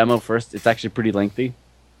 play the demo first. It's actually pretty lengthy.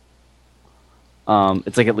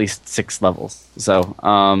 It's like at least 6 levels, so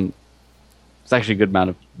it's actually a good amount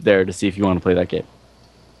of there to see if you want to play that game.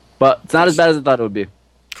 But it's not as bad as I thought it would be.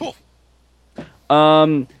 Cool.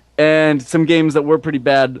 And some games that were pretty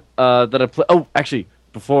bad that I played. Oh, actually,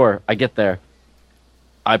 before I get there,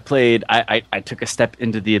 I played. I took a step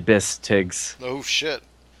into the abyss, Tiggs. Oh shit!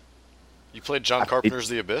 You played John Carpenter's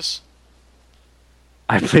The Abyss?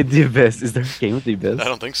 I played The Abyss. Is there a game with The Abyss? I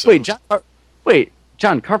don't think so. Wait,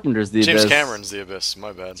 John Carpenter's The Abyss. James Cameron's The Abyss.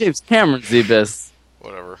 My bad. James Cameron's The Abyss.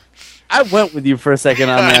 Whatever. I went with you for a second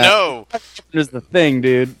on that. I know. There's the thing,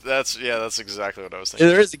 dude. That's exactly what I was thinking.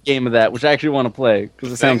 There is a game of that which I actually want to play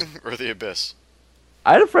because it sounds. Or The Abyss.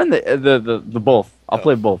 I had a friend that the both. I'll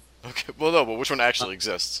play both. Okay. Well, no, but which one actually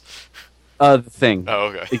exists? The thing. Oh,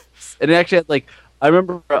 okay. And it actually had like I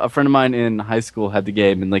remember a friend of mine in high school had the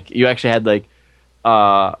game, and like you actually had like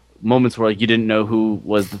moments where like you didn't know who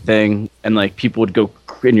was the thing, and like people would go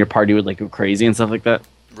in your party would like go crazy and stuff like that.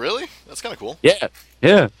 Really? That's kind of cool. Yeah.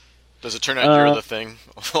 Yeah. Does it turn out you're the thing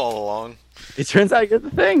all along? It turns out you're the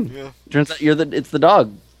thing. Yeah. It turns out it's the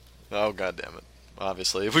dog. Oh, god damn it.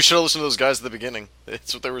 Obviously. We should have listened to those guys at the beginning.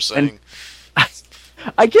 That's what they were saying.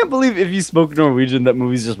 I can't believe if you spoke Norwegian, that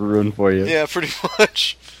movie's just ruined for you. Yeah, pretty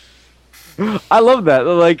much. I love that.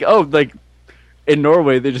 They're like, like in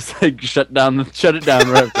Norway, they just like shut it down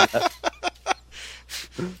right after that.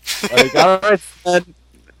 Like, all right, son,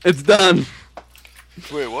 it's done.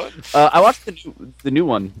 Wait, what? I watched the new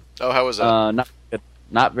one. Oh, how was that? Not good.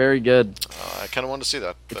 Not very good. I kind of wanted to see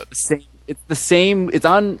that, but It's the same. It's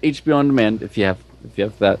on HBO on demand if you have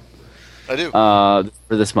that. I do.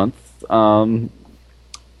 For this month.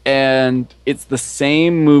 And it's the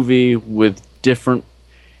same movie with different.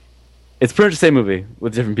 It's pretty much the same movie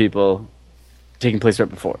with different people taking place right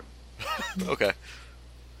before. Okay.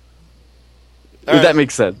 If that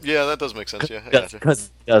makes sense. Yeah, that does make sense. Yeah, I gotcha. Because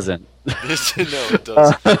it doesn't. No, it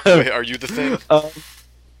does. Wait, are you the thing?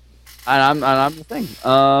 And I'm the thing.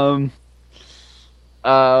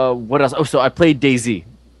 What else? Oh, so I played DayZ.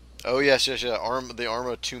 Oh yes. The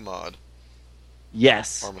Arma 2 mod.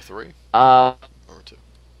 Yes. Arma 3. Uh, Arma 2.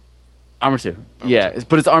 Armor 2. Arma Yeah, 2.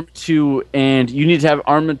 but it's Armor 2, and you need to have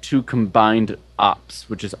Armor 2 combined ops,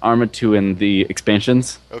 which is Armor 2 and the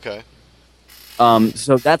expansions. Okay.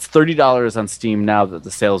 So that's $30 on Steam now that the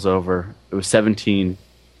sale's over. It was $17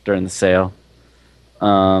 during the sale.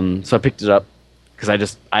 So I picked it up because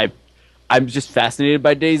I'm just fascinated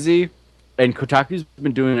by DayZ, and Kotaku's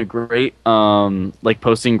been doing a great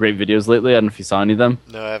posting great videos lately. I don't know if you saw any of them.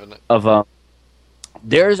 No, I haven't.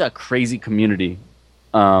 There's a crazy community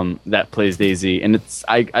that plays DayZ, and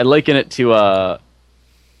I liken it to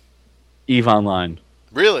EVE Online.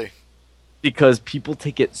 Really? Because people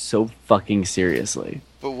take it so fucking seriously.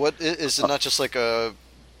 But what is it? Not just like a.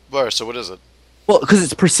 Well, so what is it? Well, because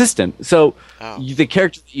it's persistent. So Oh. the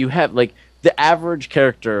character that you have, like the average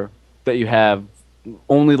character that you have,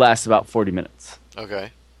 only lasts about 40 minutes. Okay.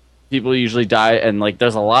 People usually die, and like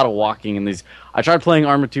there's a lot of walking in these. I tried playing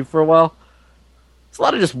Arma 2 for a while. It's a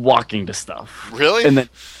lot of just walking to stuff. Really? And then,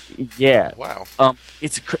 yeah. Wow. And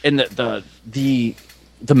the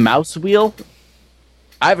mouse wheel.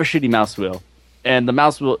 I have a shitty mouse wheel, and the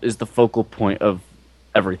mouse wheel is the focal point of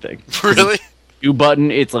everything. Really? U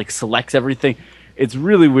button, it's like selects everything. It's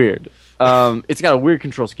really weird. It's got a weird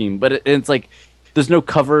control scheme, but it's like there's no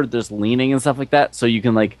cover, there's leaning and stuff like that, so you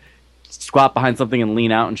can like squat behind something and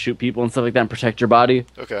lean out and shoot people and stuff like that and protect your body.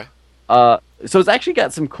 Okay. So it's actually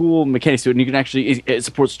got some cool mechanics to it, and you can actually it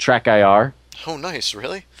supports track IR. Oh, nice.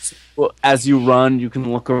 Really? Well, as you run, you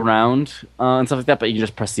can look around and stuff like that, but you can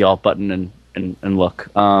just press the Alt button and look.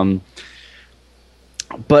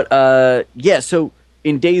 Yeah. So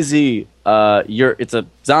in DayZ,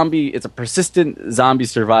 it's a persistent zombie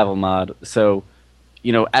survival mod. So,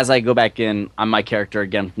 as I go back in, I'm my character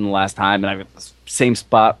again from the last time, and I've got the same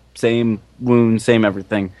spot, same wound, same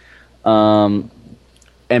everything. And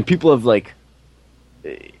people have like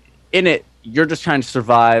in it. You're just trying to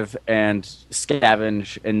survive and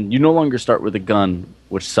scavenge, and you no longer start with a gun,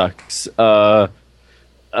 which sucks.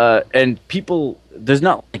 And people, there's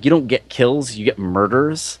not like you don't get kills, you get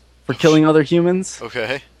murders for killing other humans.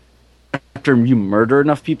 Okay. After you murder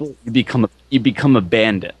enough people, you become a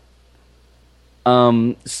bandit.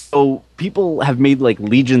 So people have made like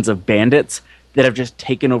legions of bandits that have just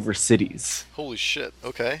taken over cities. Holy shit.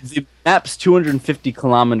 Okay. The map's 250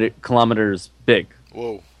 kilometers big.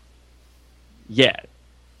 Whoa. Yeah,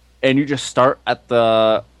 and you just start at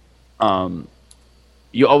the.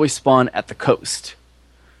 You always spawn at the coast.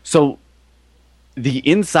 So the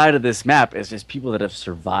inside of this map is just people that have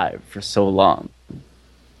survived for so long.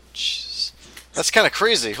 Jeez. That's kind of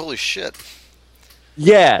crazy. Holy shit.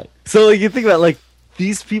 Yeah. So like you think about like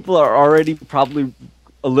these people are already probably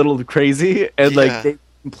a little crazy and like they've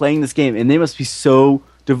been playing this game and they must be so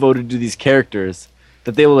devoted to these characters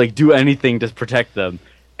that they will like do anything to protect them.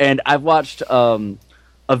 And I've watched a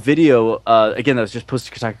video again that was just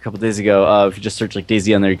posted to Kotaku a couple days ago. If you just search like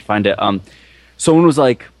DayZ on there, you can find it. Someone was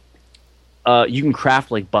like, you can craft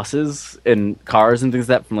like buses and cars and things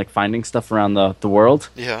like that from like finding stuff around the world.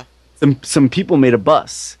 Yeah. Some people made a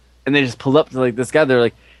bus and they just pulled up to like this guy. They're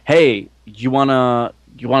like, "Hey, you wanna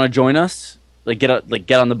join us? Like get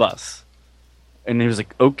on the bus." And he was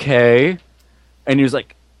like, "Okay," and he was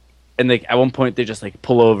like, and like at one point they just like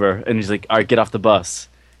pull over and he's like, "All right, get off the bus."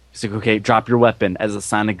 He's like, "Okay, drop your weapon as a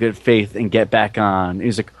sign of good faith and get back on." And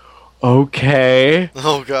he's like, "Okay."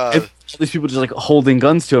 Oh god. And all these people just like holding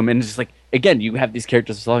guns to him, and it's just like again, you have these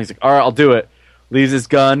characters for so long. He's like, "All right, I'll do it." Leaves his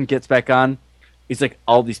gun, gets back on. He's like,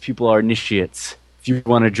 "All these people are initiates. If you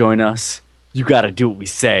want to join us, you got to do what we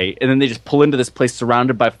say." And then they just pull into this place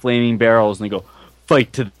surrounded by flaming barrels, and they go,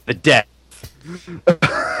 "Fight to the death."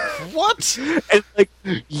 What? And like,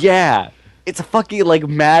 yeah. It's a fucking like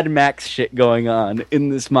Mad Max shit going on in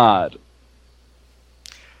this mod.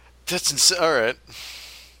 That's insane. All right.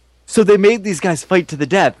 So they made these guys fight to the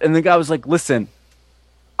death, and the guy was like, "Listen,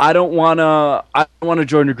 I don't wanna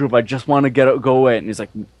join your group. I just want to go away." And he's like,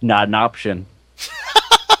 "Not an option."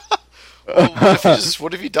 Well,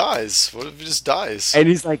 what if he dies? What if he just dies? And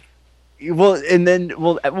he's like, "Well,"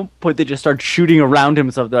 at one point they just start shooting around him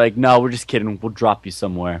and stuff. They're like, "No, we're just kidding. We'll drop you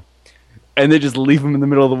somewhere," and they just leave him in the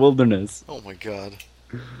middle of the wilderness. Oh my god.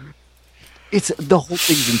 It's the whole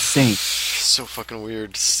thing's insane. So fucking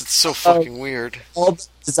weird. It's so fucking weird. All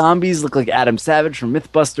the zombies look like Adam Savage from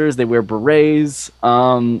MythBusters. They wear berets.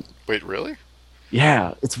 Wait, really?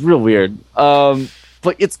 Yeah, it's real weird.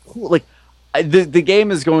 But it's cool. Like the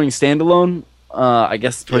game is going standalone. I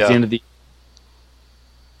guess towards the end of the.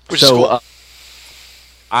 Which is cool.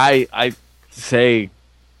 I say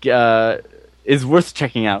is worth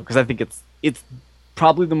checking out because I think it's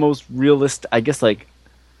probably the most realist. I guess like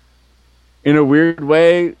in a weird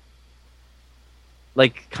way,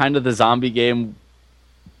 like kind of the zombie game.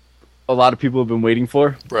 A lot of people have been waiting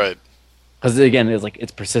for, Right. because again,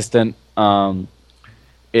 it's persistent.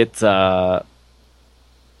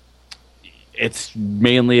 It's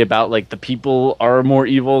mainly about like the people are more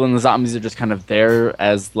evil and the zombies are just kind of there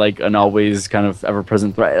as like an always kind of ever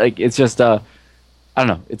present threat. Like it's just I don't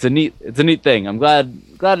know. It's a neat thing. I'm glad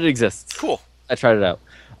it exists. Cool. I tried it out.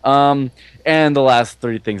 And the last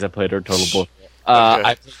 3 things I played are total bullshit. Okay.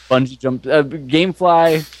 I played Bungee Jump,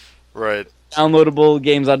 GameFly, Right. downloadable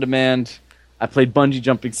games on demand. I played Bungee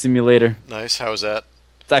Jumping Simulator. Nice. How was that?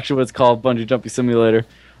 It's actually what it's called, Bungee Jumping Simulator.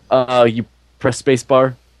 You press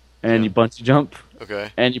spacebar and you bungee jump,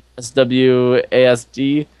 Okay. and you press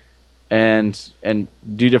WASD and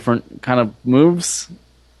do different kind of moves,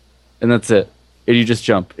 and that's it. And you just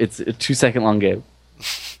jump. It's a 2-second long game.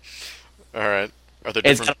 All right. Are there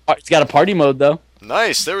It's different? it's got a party mode though.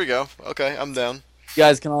 Nice. There we go. Okay, I'm down. You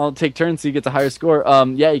guys can all take turns so you get the higher score.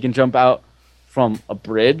 Yeah, you can jump out from a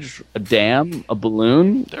bridge, a dam, a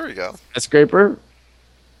balloon, There we go. a scraper.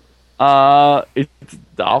 It's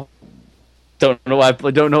don't know why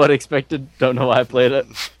don't know what I expected. Don't know why I played it.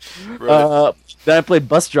 Right. Then I played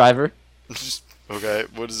Bus Driver. Okay.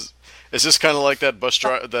 What is? Is this kind of like that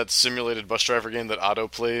that simulated bus driver game that Otto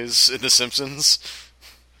plays in The Simpsons?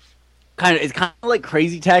 It's kind of like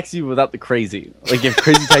Crazy Taxi without the crazy. Like if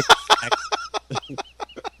Crazy Taxi.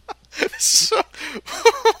 So,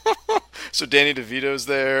 so Danny DeVito's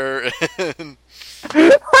there, and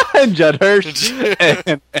and Judd Hirsch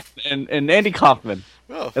and Andy Kaufman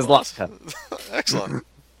as Lost Cut. Excellent.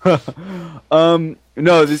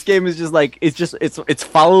 No, this game is just like it's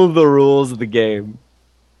follow the rules of the game.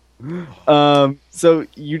 So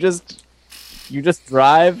you just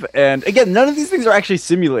drive, and again, none of these things are actually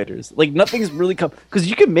simulators. Like nothing's really because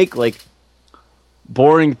you can make like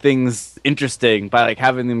boring things interesting by like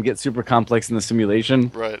having them get super complex in the simulation.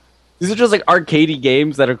 Right. These are just like arcadey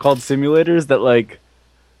games that are called simulators that like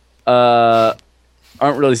aren't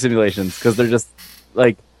really simulations because they're just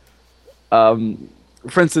like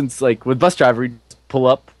for instance, like with Bus Driver, you just pull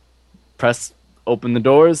up, press open the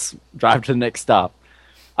doors, drive to the next stop.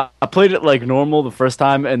 I played it like normal the first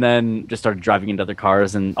time and then just started driving into other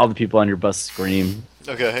cars and all the people on your bus scream.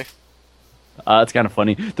 Okay. It's kind of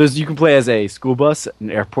funny. You can play as a school bus,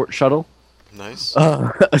 an airport shuttle, Nice.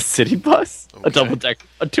 a city bus, Okay. a double deck,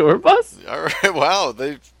 a tour bus. All right. Wow.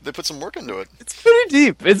 They put some work into it. It's pretty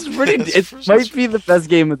deep. It's pretty. That's It might be the best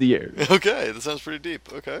game of the year. Okay. That sounds pretty deep.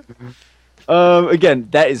 Okay. Again,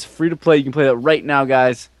 that is free to play. You can play that right now,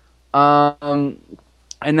 guys. And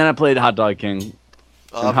then I played Hot Dog King.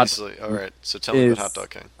 Obviously. All right. So tell me about Hot Dog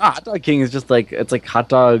King. Hot Dog King is just like it's like Hot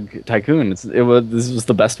Dog Tycoon. This was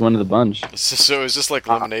the best one of the bunch. So is this like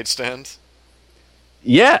lemonade stand?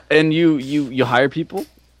 Yeah, and you hire people,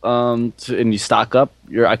 and you stock up.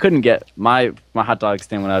 I couldn't get my hot dog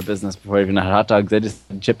stand went out of business before I even had hot dogs. I just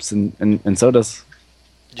had chips and sodas.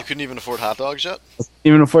 You couldn't even afford hot dogs yet?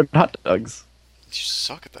 Even afford hot dogs. You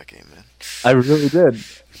suck at that game, man. I really did.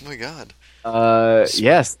 Oh my god.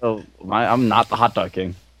 Yes. So I'm not the hot dog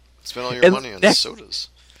king. Spend all your money on sodas.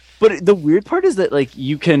 But the weird part is that like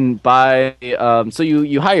you can buy. So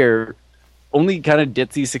you hire only kind of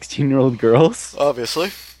ditzy 16-year-old girls,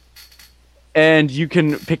 Obviously. and you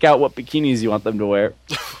can pick out what bikinis you want them to wear.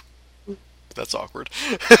 That's awkward.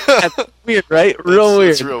 That's weird, right? Real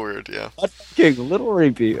weird. It's real weird, yeah. Hot dog king, a little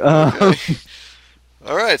rapey. Okay.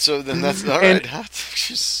 All right, so then that's all right.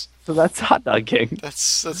 Jeez. So that's Hot Dog King. That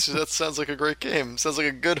sounds like a great game. Sounds like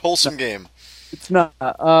a good wholesome game. It's not.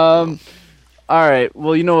 All right.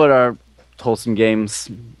 Well, you know what are wholesome games,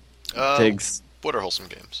 Tiggs? What are wholesome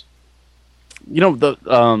games? You know the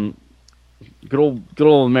good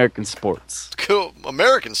old American sports. Cool.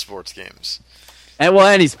 American sports games. And well,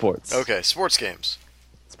 any sports. Okay, sports games.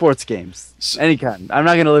 Sports games, any kind. I'm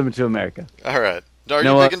not gonna limit to America. All right. Are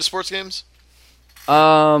know you what? big into sports games?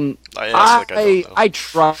 I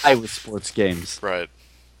try with sports games. Right.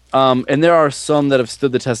 And there are some that have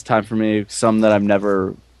stood the test of time for me. Some that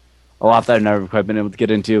a lot that I've never quite been able to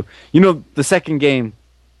get into. You know, the second game,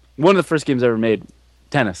 one of the first games I ever made,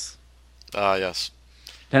 tennis. Yes.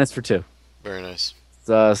 Tennis for two. Very nice.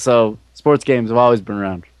 So sports games have always been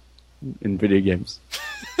around in video games.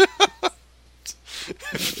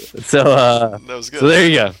 That was good. So there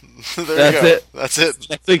you go. There you go. It. That's it.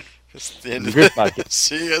 Next week. That's the end of Great it. podcast.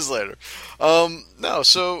 See you guys later. No,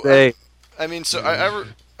 so Hey. I mean, so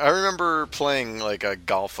I remember playing like a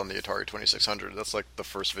golf on the Atari 2600. That's like the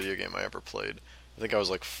first video game I ever played. I think I was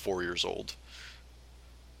like 4 years old.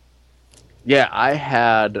 Yeah, I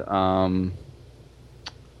had a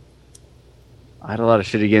lot of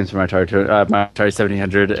shitty games for my Atari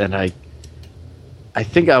 1700, and I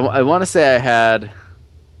think I want to say I had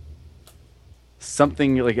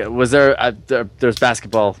something like was there's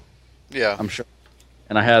basketball, Yeah. I'm sure,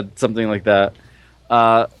 and I had something like that.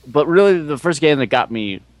 But really, the first game that got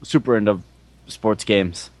me super into sports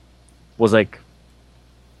games was like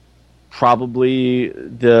probably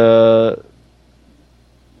like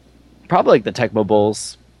the Tecmo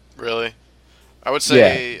Bowls. Really? I would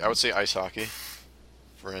say ice hockey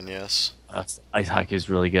for NES. Ice hockey is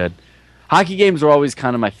really good. Hockey games were always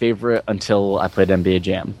kind of my favorite until I played NBA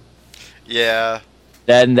Jam. Yeah.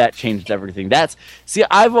 Then that changed everything.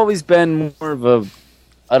 I've always been more of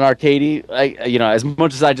an arcadey. As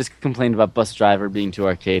much as I just complained about Bus Driver being too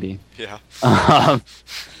arcadey. Yeah.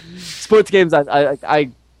 Sports games, I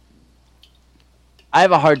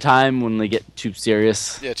have a hard time when they get too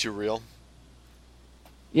serious. Yeah, too real.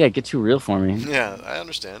 Yeah, get too real for me. Yeah, I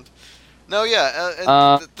understand. No, yeah,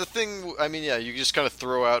 and the thing, I mean, yeah, you just kind of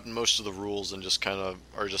throw out most of the rules and just kind of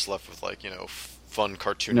are just left with like, fun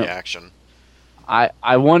cartoony action.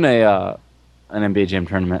 I won an NBA Jam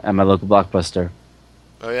tournament at my local Blockbuster.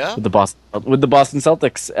 Oh yeah? With the Boston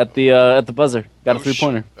Celtics at the buzzer. Got a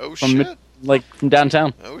 3-pointer. Shit. From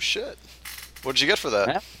downtown. Oh shit. What did you get for that?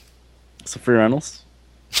 Yeah. Some free rentals.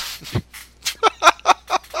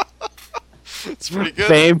 It's pretty good.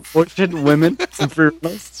 Fame, fortune, women, some free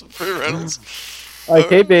rentals. Some free rentals. Like,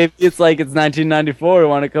 hey babe, it's 1994.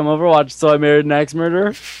 Want to come over, watch So I Married an Axe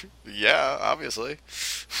Murderer? Yeah, obviously.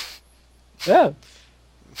 Yeah.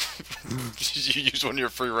 Did you use one of your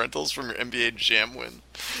free rentals from your NBA Jam win?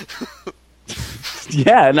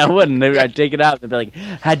 Yeah, and I wouldn't. I'd take it out and they'd be like,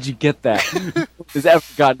 how'd you get that? Who's ever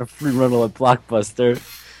gotten a free rental at Blockbuster?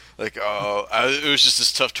 Like, it was just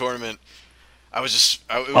this tough tournament. It was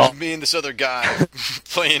me and this other guy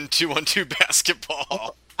playing 2-on-2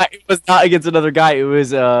 basketball. It was not against another guy. It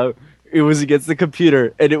was against the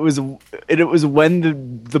computer, and it was when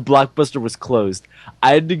the Blockbuster was closed.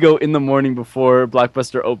 I had to go in the morning before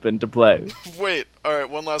Blockbuster opened to play. Wait, all right.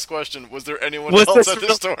 One last question: was there anyone else at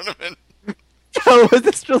this tournament? Oh, was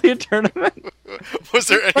this really a tournament? Was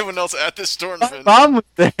there anyone else at this tournament? My mom was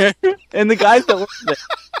there, and the guys that worked there.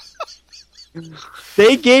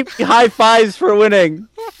 They gave me high fives for winning.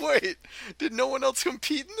 Wait, did no one else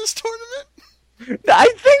compete in this tournament?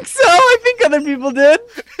 I think so. I think other people did.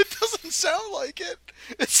 It doesn't sound like it.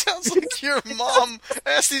 It sounds like your mom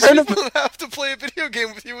asked these people to have to play a video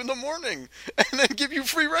game with you in the morning and then give you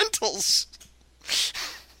free rentals.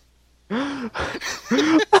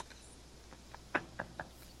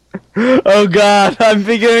 Oh God, I'm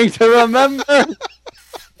beginning to remember.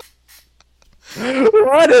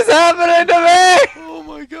 What is happening to me? Oh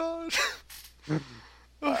my God.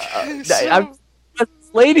 Okay, I'm not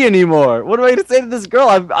this lady anymore. What am I going to say to this girl?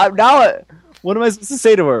 What am I supposed to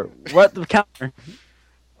say to her? We're at the counter.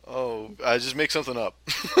 Oh, I just make something up.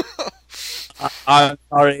 I'm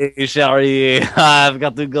sorry. I've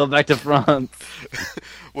got to go back to France.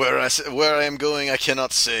 Where I am going, I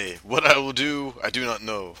cannot say. What I will do, I do not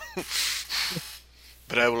know.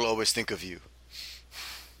 But I will always think of you.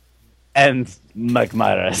 And Mike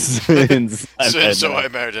Myers. So I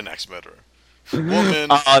married an ex-murderer. Woman,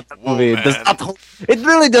 movie woman. It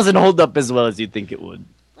really doesn't hold up as well as you'd think it would.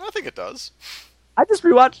 I think it does. I just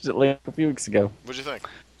rewatched it like a few weeks ago. What'd you think?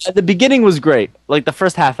 At the beginning was great. Like the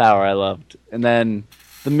first half hour I loved. And then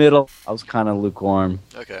the middle, I was kind of lukewarm.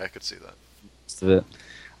 Okay, I could see that. Most of it.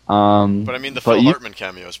 But I mean, the Phil Hartman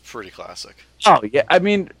cameo is pretty classic. Oh, yeah. I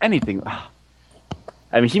mean, anything.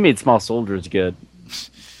 I mean, he made Small Soldiers good.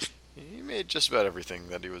 He made just about everything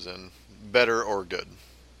that he was in better or good.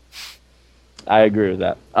 I agree with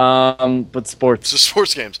that. But sports. So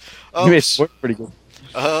sports games. He made sports pretty good.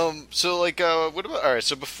 So like, what about? All right.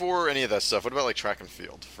 So before any of that stuff, what about like track and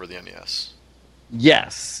field for the NES?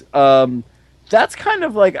 Yes. That's kind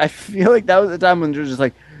of like, I feel like that was the time when you're just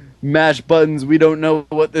like, mash buttons. We don't know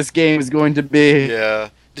what this game is going to be. Yeah.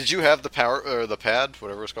 Did you have the power or the pad,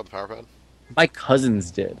 whatever it's called, the power pad? My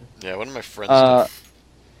cousins did. Yeah, one of my friends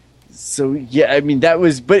did. So yeah, I mean that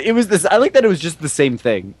was, but it was this. I like that it was just the same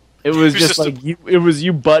thing. It was just like it was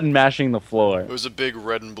you button mashing the floor. It was a big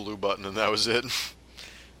red and blue button, and that was it.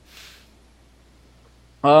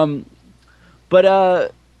 Um,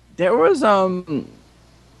 but there was man,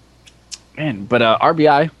 but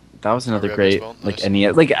RBI, that was another RBI great baseball, like nice.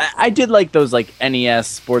 NES. Like I did like those like NES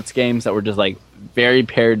sports games that were just like very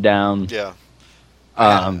pared down. Yeah.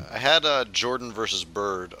 I had Um, I had Jordan versus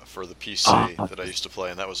Bird for the PC oh, that I used to play,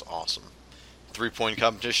 and that was awesome. 3-point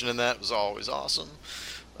competition in that was always awesome.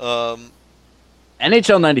 Um,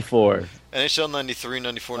 NHL '94. NHL 93,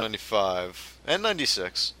 94, 95, and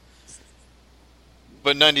 96.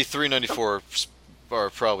 But 93, 94 are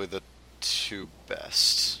probably the two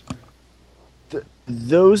best.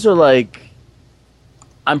 Those are like,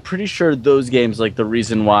 I'm pretty sure those games like the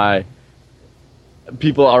reason why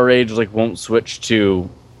people our age like won't switch to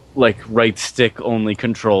like right stick only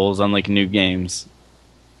controls on like new games.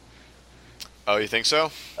 Oh, you think so?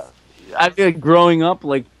 I feel like growing up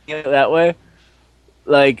like that way,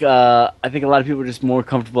 like I think a lot of people are just more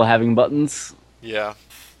comfortable having buttons. Yeah.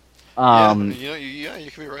 Yeah, Um, yeah, you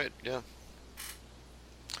could be right. Yeah.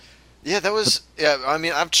 Yeah, that was. Yeah, I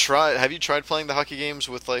mean, I've tried. Have you tried playing the hockey games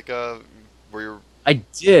with like where you're? I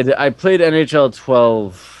did. I played NHL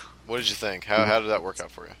 12. What did you think? How did that work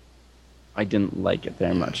out for you? I didn't like it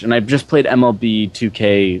very Yeah. much, and I just played MLB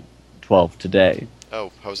 2K12 today.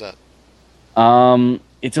 Oh, how was that?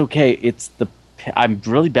 It's okay. I'm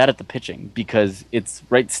really bad at the pitching because it's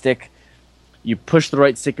right stick. You push the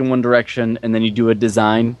right stick in one direction, and then you do a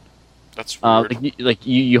design. That's weird.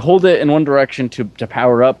 You hold it in one direction to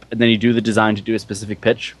power up, and then you do the design to do a specific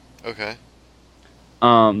pitch. Okay,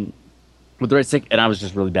 Um, with the right stick, and I was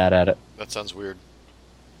just really bad at it. that sounds weird.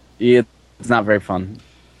 It's not very fun.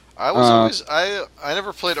 I was always I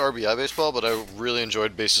never played RBI baseball, but I really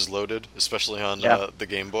enjoyed Bases Loaded, especially on Yeah. the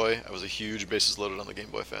Game Boy. I was a huge Bases Loaded on the Game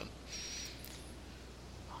Boy fan.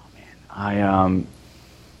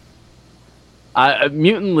 I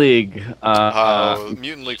Mutant League.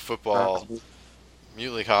 Mutant League Football,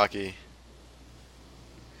 Mutant League Hockey.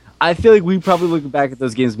 I feel like we probably look back at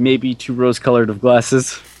those games maybe too rose-colored of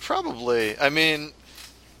glasses. Probably. I mean,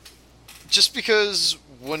 just because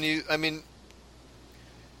I mean,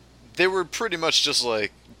 they were pretty much just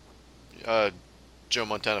like uh, Joe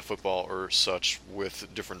Montana football or such with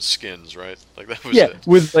different skins, right? Like that was Yeah, it.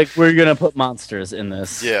 with like we're gonna put monsters in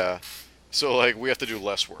this. Yeah. So like we have to do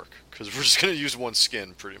less work because we're just gonna use one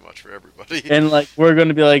skin pretty much for everybody. And like we're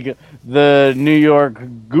gonna be like the New York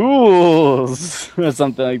Ghouls or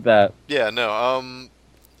something like that. Yeah. No.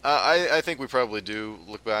 I think we probably do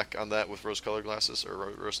look back on that with rose-colored glasses or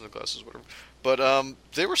rose-tinted glasses, whatever. But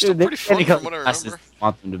they were still Dude, they pretty fun any from what color I glasses remember. you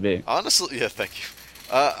want them to be. Honestly, yeah. Thank you.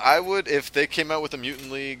 I would if they came out with a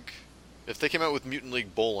Mutant League. If they came out with Mutant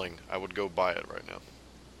League Bowling, I would go buy it right now.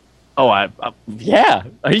 Oh, yeah.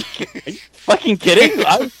 Are you fucking kidding?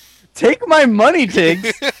 Take my money,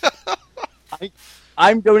 Tiggs.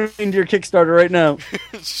 I'm going into your Kickstarter right now.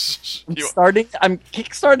 You- I'm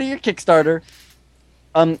kickstarting your Kickstarter.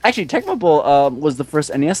 Actually, Tecmo Bowl was the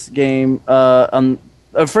first NES game,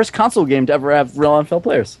 first console game to ever have real NFL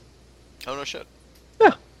players. oh no shit.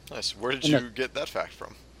 Yeah. Nice. Where did And you get that fact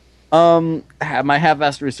from? My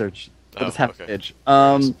half-assed research, but Oh, it's half okay. page.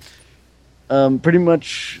 Very nice. Pretty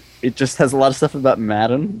much, it just has a lot of stuff about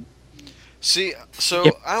Madden. See, so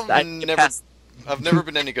Yeah, I've never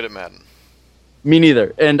been any good at Madden. Me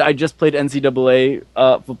neither. And I just played NCAA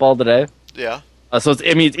football today. Yeah. It's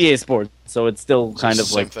EA Sports, so it's still kind It's of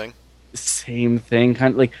the same like thing. same thing,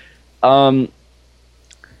 kind of like, um,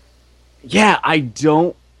 yeah. I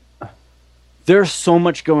don't. There's so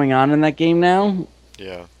much going on in that game now.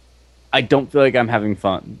 Yeah. I don't feel like I'm having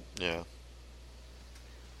fun. Yeah.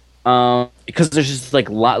 Because there's just like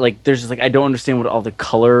there's just like I don't understand what all the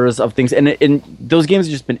colors of things and those games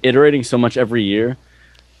have just been iterating so much every year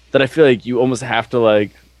that I feel like you almost have to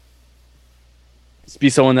like be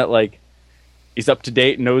someone that like is up to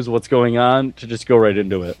date, knows what's going on to just go right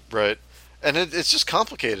into it. Right. And it's just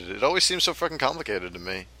complicated. It always seems so fucking complicated to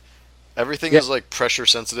me. Everything Yeah. is like pressure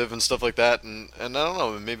sensitive and stuff like that, and I don't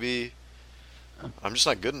know, maybe I'm just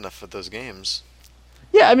not good enough at those games.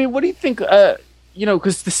 Yeah, I mean, what do you think?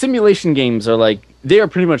 Because the simulation games are like they are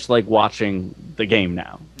pretty much like watching the game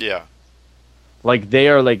now. Yeah. Like they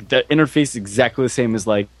are like the interface is exactly the same as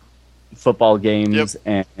like football games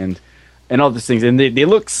and all these things, and they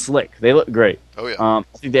look slick. They look great. Oh yeah. I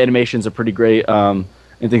think the animations are pretty great and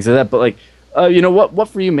things like that. But like, what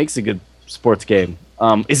for you makes a good sports game?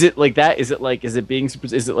 Is it like that? Is it being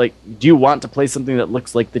super? Is it like? Do you want to play something that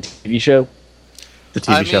looks like the TV show? The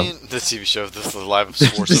TV show. The TV show, the live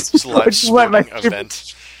sports, live Which is my sporting favorite-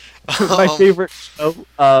 event. My favorite show,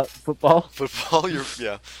 football. Football,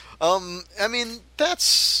 yeah. I mean,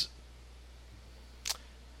 that's.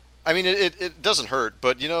 I mean, it doesn't hurt,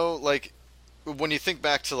 but like, when you think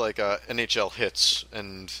back to like NHL Hits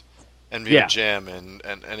and NBA Yeah. Jam and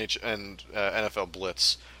NFL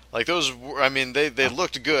Blitz, like those, I mean, they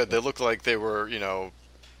looked good. They looked like they were,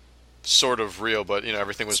 sort of real, but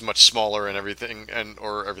everything was much smaller and everything, and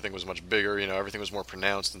or everything was much bigger. Everything was more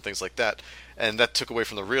pronounced and things like that, and that took away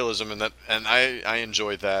from the realism. And I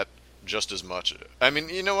enjoyed that just as much. I mean,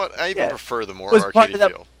 you know what? I even Yeah. prefer the more Was part arcadey of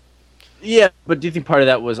that feel. Yeah, but do you think part of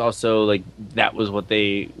that was also like that was what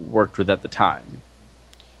they worked with at the time?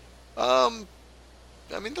 Um,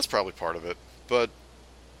 I mean, that's probably part of it, but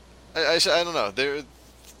I don't know. They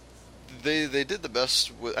did the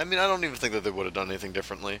best with. I mean, I don't even think that they would have done anything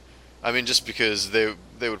differently. I mean, just because they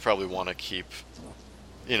would probably want to keep,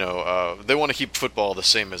 they want to keep football the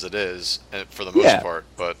same as it is for the most Yeah. part,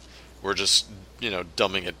 but we're just,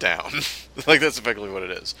 dumbing it down. Like that's effectively what it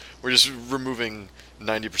is. We're just removing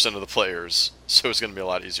 90% of the players, so it's going to be a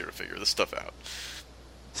lot easier to figure this stuff out.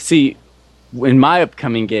 See, in my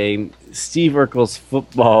upcoming game, Steve Urkel's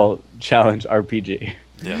Football Challenge RPG.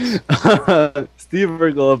 Yes. Steve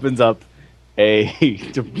Urkel opens up a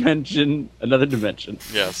dimension, another dimension,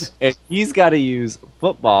 Yes. and he's got to use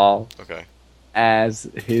football Okay. as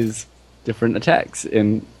his different attacks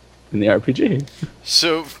in the RPG.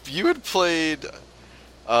 So you had played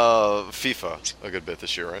FIFA a good bit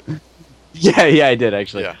this year, right? Yeah, yeah, I did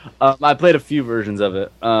actually. Yeah. I played a few versions of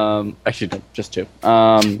it. Actually, no, just two.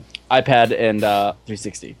 iPad and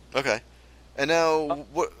 360. Okay. And now,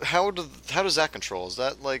 how does that control? Is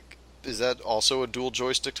that also a dual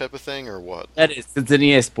joystick type of thing, or what? That is, it's an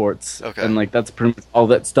EA Sports, Okay. and like that's pretty much all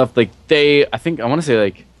that stuff. Like I think I want to say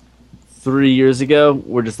like 3 years ago,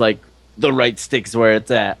 we're just like the right stick's where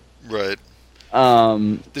it's at. Right.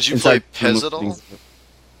 Did you And play I can move PES at all? things-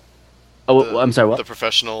 Oh, The I'm sorry. What? the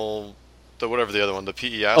professional, the whatever the other one, the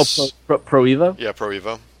Oh, PES. Pro Evo. Yeah, Pro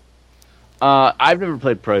Evo. I've never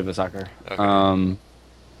played Pro Evo Soccer. Okay.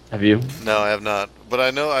 Have you? No, I have not. But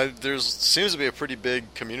I know there's seems to be a pretty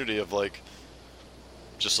big community of like,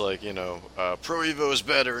 just like Pro Evo is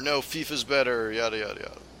better. No, FIFA's better. Yada yada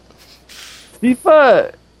yada.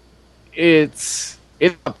 FIFA. It's a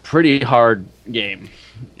pretty hard game.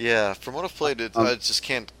 Yeah, from what I've played, I just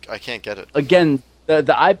can't. I can't get it. Again, the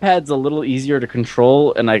iPad's a little easier to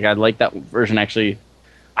control, and like I like that version actually.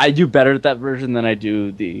 I do better at that version than I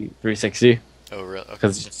do the 360 Oh, really? Okay.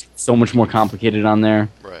 because it's just so much more complicated on there.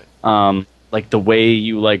 Right. Like the way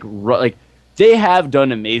you like they have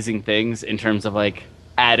done amazing things in terms of like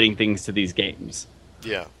adding things to these games.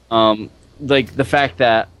 Yeah. Like the fact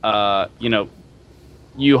that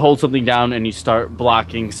you hold something down and you start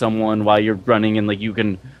blocking someone while you're running, and like you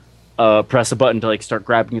can press a button to like start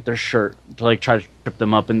grabbing at their shirt to like try to trip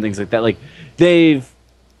them up and things like that. Like they've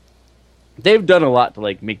done a lot to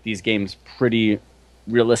like make these games pretty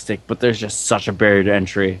realistic, but there's just such a barrier to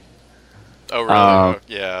entry. Oh, really? Um, Oh,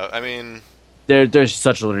 yeah. I mean, There's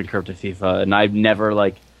such a learning curve to FIFA, and I've never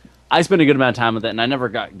like I spent a good amount of time with it, and I never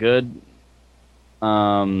got good.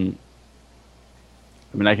 I mean,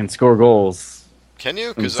 I can score goals can you?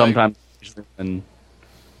 and Because sometimes, and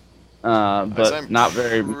but I'm not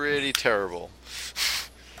very. pretty terrible.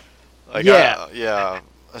 Like, Yeah. yeah.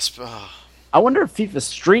 I wonder if FIFA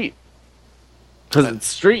Street, because it's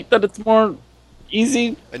Street, that it's more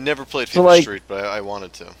easy. I never played So, FIFA like- Street, but I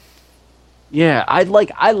wanted to. Yeah, I like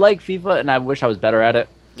FIFA, and I wish I was better at it.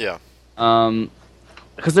 Yeah.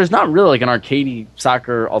 Because there's not really like an arcadey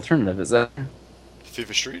soccer alternative, is there?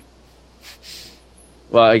 FIFA Street?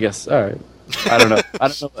 Well, I guess. All right. I don't know.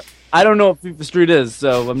 I don't know what FIFA Street is,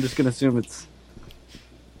 so I'm just gonna assume it's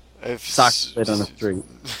soccer played on the street.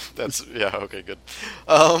 That's yeah. Okay, good.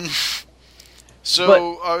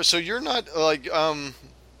 So you're not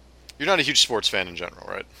you're not a huge sports fan in general,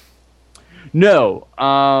 right? No.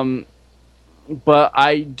 But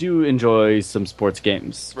I do enjoy some sports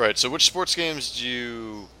games. Right. So which sports games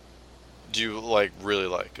do you like really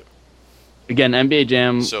like? Again, NBA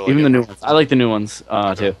Jam, So, like, even the new ones. I like the new ones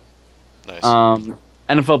Okay. too. Nice.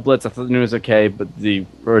 NFL Blitz, I thought the new was okay, but the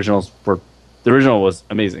original was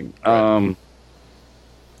amazing. Right.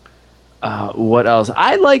 What else?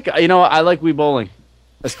 I like Wii Bowling.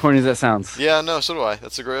 As corny as that sounds. Yeah. No. So do I.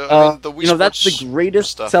 That's a great. I mean, the Wii that's Sports the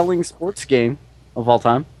greatest stuff. selling sports game of all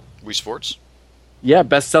time. Wii Sports. Yeah,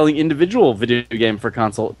 best selling individual video game for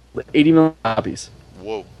console. 80 million copies.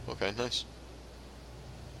 Whoa. Okay. Nice.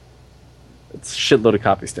 It's a shitload of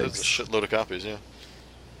copy That's a stakes. shitload of copies. Yeah.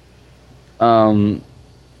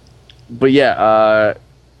 But yeah,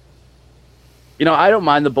 I don't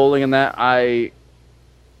mind the bowling in that. I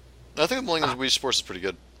think the bowling in Wii Sports is pretty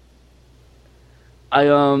good. I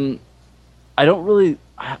don't really.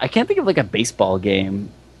 I can't think of like a baseball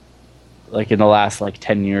game like in the last like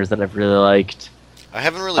 10 years that I've really liked. I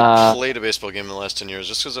haven't really Uh, played a baseball game in the last 10 years,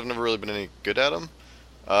 just because I've never really been any good at them.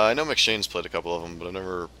 I know McShane's played a couple of them, but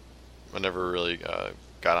I never really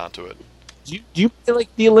got onto it. do you play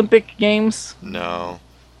like the Olympic games? No.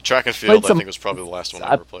 Track and Played field, I some. think, was probably the last one I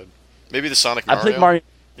I, ever played. Maybe the Sonic I played Mario?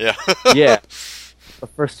 Mario. Yeah. Yeah, the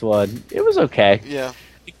first one. It was okay, Yeah,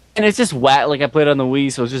 and it's just like I played on the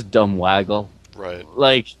Wii, so it's just dumb waggle. right.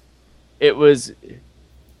 Like it was.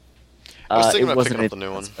 I was It thinking about wasn't picking up the anything new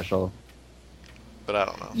that one, special. but I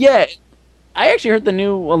don't know. Yeah, I actually heard the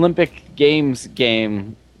new Olympic Games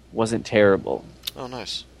game wasn't terrible. Oh,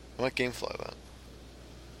 nice. I might GameFly that.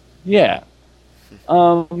 Yeah,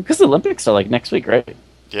 because the Olympics are like next week, right?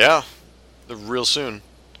 Yeah, they're real soon.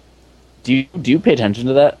 Do you pay attention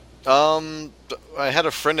to that? I had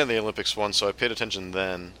a friend in the Olympics once, so I paid attention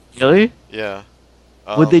then. Really? Yeah.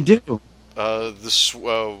 What'd they do?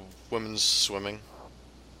 Women's swimming.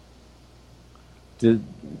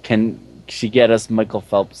 Can she get us Michael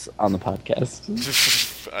Phelps on the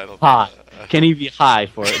podcast? I don't. Hi. Can he be high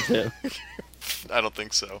for it too? I don't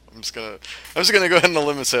think so. I'm just gonna go ahead and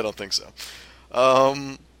limit say I don't think so.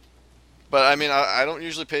 Um, but I mean, I don't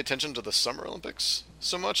usually pay attention to the Summer Olympics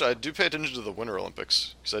so much. I do pay attention to the Winter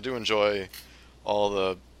Olympics because I do enjoy all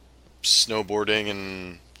the snowboarding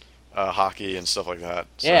and hockey and stuff like that.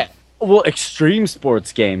 So. Yeah. Well, extreme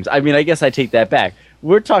sports games. I mean, I guess I take that back.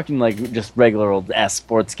 We're talking like just regular old ass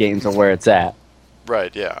sports games are where it's at.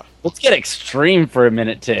 Right. Yeah. Let's get extreme for a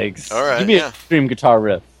minute, Tiggs. All right, Give me yeah. an extreme guitar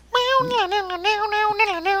riff.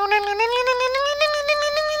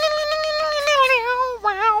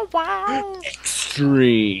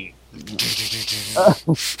 Extreme.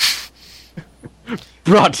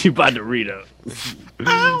 Brought to you by Doritos.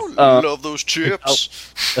 Love those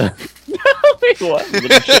chips. Wait,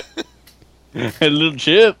 what? Little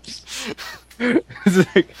chips.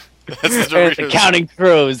 It's like, That's the and the Doritos. Counting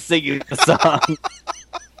Crows singing the song.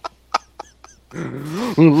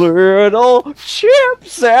 Little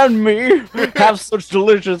chips and me have such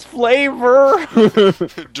delicious flavor.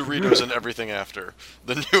 Doritos and everything after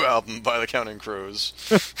the new album by the Counting Crows.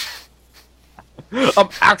 I'm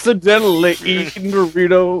accidentally eating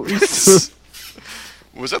Doritos.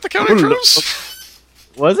 Was that the Counting Crows?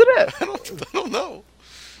 Wasn't it? I don't know.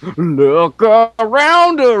 Look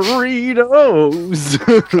around Doritos.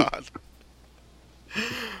 God.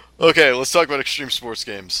 Okay, let's talk about extreme sports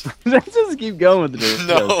games. Let's just keep going with the Doritos.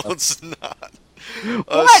 No, it's not.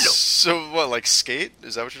 What? So what? Like skate?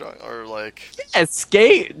 Is that what you're talking? Or like Yeah,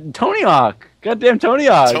 skate. Tony Hawk. Goddamn Tony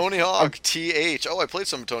Hawk. Tony Hawk TH? Oh, I played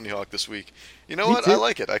some Tony Hawk this week. You know Me what? too. I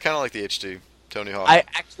like it. I kind of like the HD Tony Hawk. I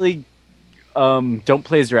actually don't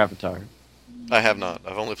play as your avatar. I have not.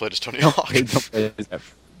 I've only played as Tony Don't Hawk. play as your avatar.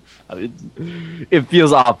 It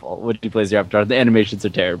feels awful when you play as your avatar. The animations are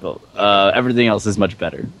terrible. Everything else is much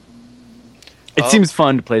better. It Oh. seems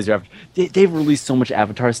fun to play as your avatar. They've released so much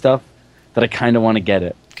Avatar stuff that I kind of want to get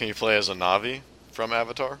it. Can you play as a Navi from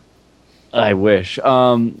Avatar? I wish.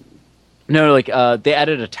 No, like they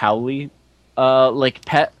added a Towley, like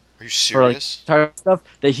pet Are you for like serious? Avatar stuff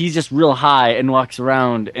that he's just real high and walks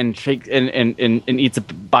around and shakes and eats a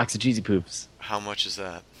box of cheesy poops. How much is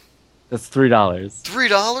that? That's $3.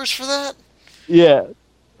 $3 for that? Yeah,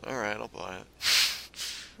 All right, I'll buy it.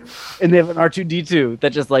 and they have an R2D2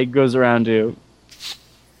 that just like goes around too.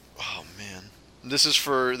 Oh man, this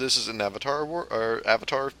is an Avatar or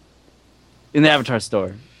Avatar. In the Avatar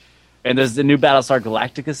store. And there's the new Battlestar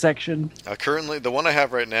Galactica section. Currently, the one I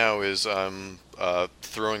have right now is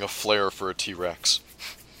throwing a flare for a T-Rex.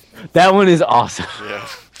 That one is awesome. Yeah.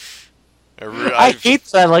 I hate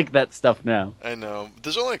that I like that stuff now. I know.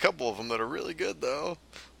 There's only a couple of them that are really good though.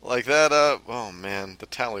 Like that. Oh man, the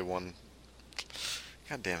Tally one.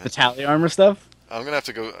 God damn The it. Tally armor stuff. I'm gonna have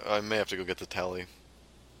to go. I may have to go get the Tally.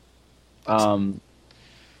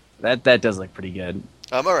 That does look pretty good.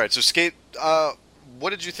 All right. So skate. What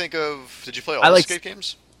did you think of? Did you play all I the like- skate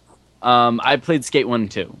games? I played Skate 1 and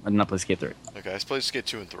 2. I did not play Skate 3. Okay, I played Skate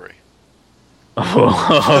 2 and 3.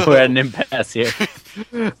 Oh, we're at an impasse here.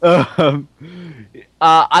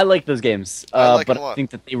 I like those games, I like but them a lot. I think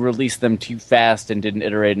that they released them too fast and didn't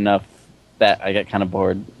iterate enough that I got kind of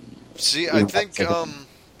bored. See, Yeah, I think that's like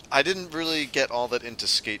I didn't really get all that into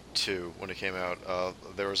Skate 2 when it came out.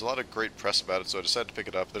 There was a lot of great press about it, so I decided to pick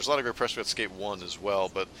it up. There's a lot of great press about Skate 1 as well,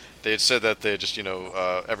 but they had said that they just,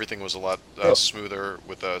 everything was a lot smoother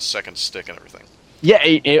with a second stick and everything. Yeah,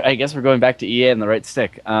 I guess we're going back to EA and the right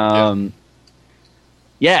stick. I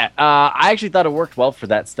actually thought it worked well for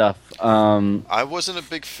that stuff. I wasn't a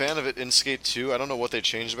big fan of it in Skate 2. I don't know what they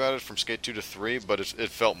changed about it from Skate 2 to 3, but it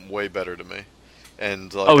felt way better to me.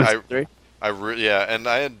 And like, Oh, it's 3? and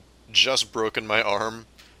I had just broken my arm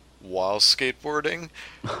while skateboarding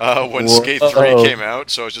when Skate 3 Whoa. came out.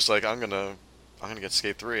 So I was just like, I'm gonna get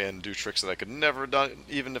Skate 3 and do tricks that I could never done,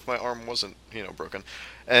 even if my arm wasn't, broken.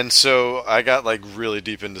 And so I got like really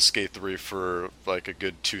deep into Skate 3 for like a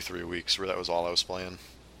good 2-3 weeks, where that was all I was playing.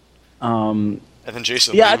 Um, And then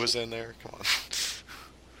Jason yeah, Lee was in there. Come on.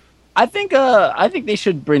 I think they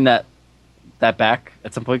should bring that back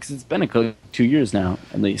at some point because it's been 2 years now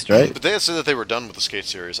at least, right? But they had said that they were done with the Skate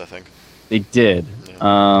series, I think. They did.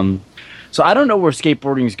 Yeah. So I don't know where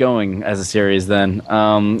skateboarding's going as a series. Then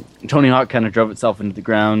Tony Hawk kind of drove itself into the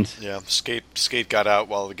ground. Yeah, Skate got out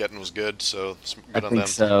while the getting was good, so it's I good on think them.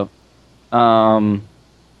 so.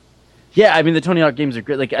 Yeah, I mean the Tony Hawk games are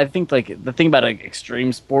great. Like I think like the thing about like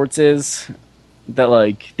extreme sports is that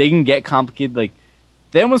like they can get complicated. Like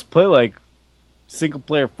they almost play like single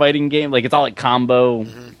player fighting game. Like it's all like combo,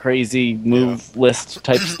 crazy move list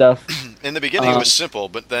type stuff. In the beginning, it was simple,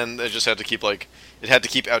 but then it just had to keep it had to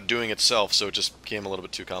keep outdoing itself, so it just became a little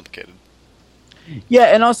bit too complicated. Yeah,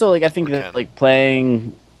 and also like I think Or that can. like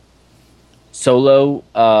playing solo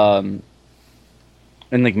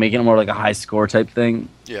and like making it more like a high score type thing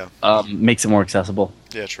Yeah, makes it more accessible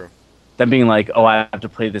yeah, true. than being like, oh, I have to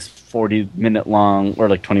play this 40-minute long or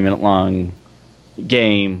like 20-minute long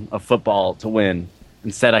game of football to win.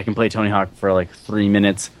 Instead, I can play Tony Hawk for like 3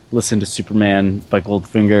 minutes, listen to Superman by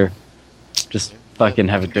Goldfinger, just fucking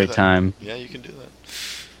Yeah, have you a can do great that. time. Yeah, you can do that.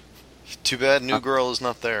 Too bad New Girl is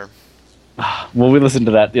not there. Well, we listened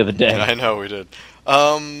to that the other day. I know we did.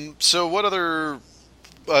 So what other?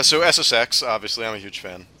 So SSX, obviously, I'm a huge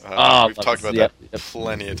fan. Oh, We've talked about yep, that yep.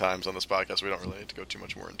 plenty of times on this podcast. We don't really need to go too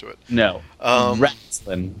much more into it. No,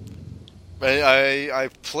 wrestling. I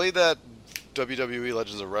played that WWE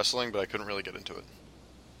Legends of Wrestling, but I couldn't really get into it.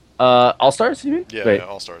 All Stars, you mean? Yeah, Wait. yeah,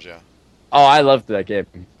 All Stars, yeah. Oh, I loved that game.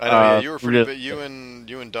 I know, yeah, you were pretty. Really- But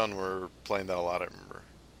you and Dunn were playing that a lot. I remember.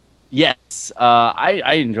 Yes,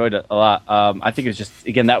 I enjoyed it a lot. I think it was just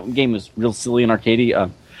again that game was real silly and arcadey.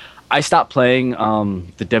 I stopped playing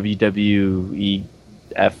the WWEF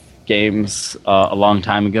games a long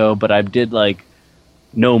time ago, but I did like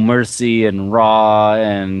No Mercy and Raw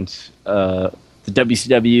and the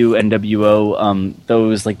WCW NWO.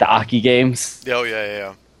 Those like the Aki games, Oh yeah,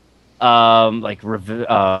 yeah, yeah. like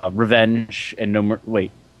Revenge and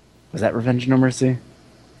Wait, was that Revenge and No Mercy?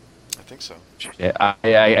 I think so. Yeah,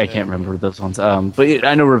 I can't remember those ones. But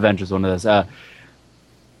I know Revenge was one of those.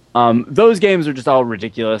 Those games are just all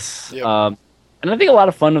ridiculous. Yep. And I think a lot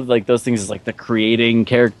of fun of like those things is like the creating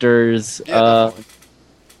characters. Yeah, definitely.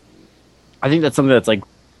 I think that's something that's like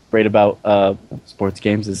great about sports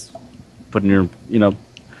games is putting your you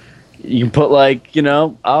can put like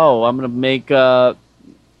oh I'm gonna make I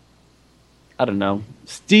don't know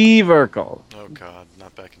Steve Urkel. Oh god,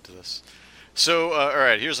 not back into this. So, all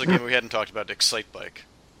right, here's a game we hadn't talked about: Excite Bike.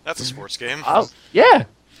 That's a sports game. Oh yeah,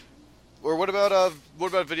 Or what about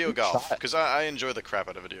video golf? Because I enjoy the crap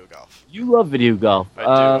out of video golf. you love video golf. I do.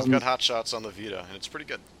 I've got Hot Shots on the Vita, and it's pretty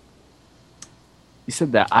good. You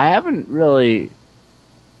said that. I haven't really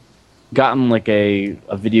gotten like a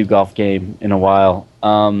video golf game in a while.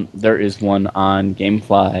 There is one on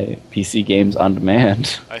GameFly, PC Games on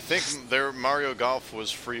Demand. I think their Mario Golf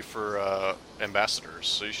was free for ambassadors,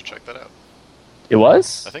 so you should check that out. It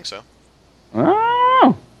was? I think so.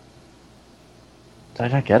 Oh. Did I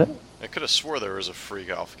not get it? I could have swore there was a free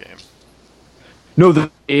golf game. No, there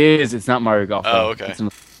is. It's not Mario Golf. Oh, though. okay.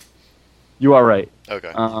 You are right.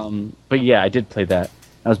 Okay. But yeah, I did play that.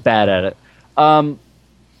 I was bad at it.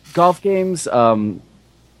 Golf games,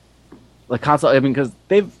 like console. I mean, because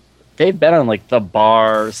they've been on like the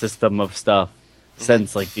bar system of stuff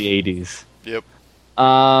since like the '80s. Yep.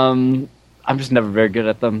 I'm just never very good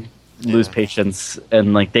at them. Lose Yeah. patience,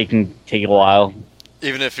 and like they can take a while.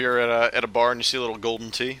 Even if you're at a bar and you see a little golden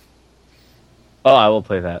tee. Oh, I will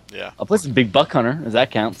play that. Yeah. I'll play some Big Buck Hunter, as that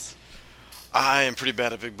counts. I am pretty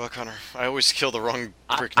bad at Big Buck Hunter. I always kill the wrong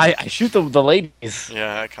freaking. I shoot the ladies.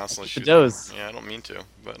 Yeah, I constantly The shoot. does. them. Yeah, I don't mean to,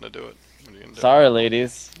 but I do it. What are you gonna do? Sorry,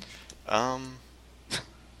 ladies. All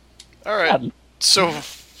right. Yeah.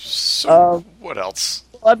 So what else?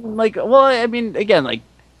 I'm like, well, I mean, again, like,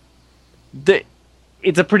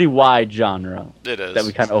 it's a pretty wide genre It is. that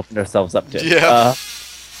we kind of opened ourselves up to. Yeah.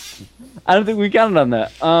 I don't think we counted on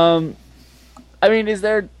that. I mean, is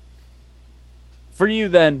there for you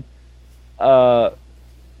then? What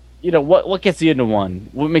gets you into one?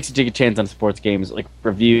 What makes you take a chance on sports games? Like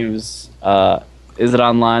reviews? Is it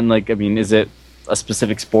online? Like, I mean, is it a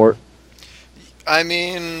specific sport? I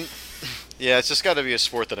mean, yeah, it's just got to be a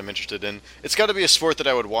sport that I'm interested in. It's got to be a sport that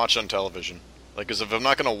I would watch on television. Like, because if I'm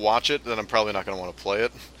not going to watch it, then I'm probably not going to want to play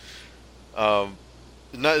it.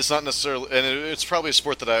 No, it's not necessarily, and it's probably a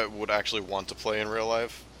sport that I would actually want to play in real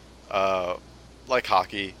life. Uh, like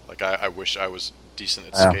hockey. Like I wish I was decent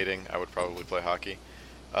at Yeah. skating. I would probably play hockey.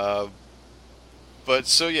 Uh, but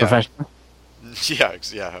so yeah, Professional.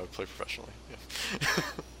 yeah, I would play professionally.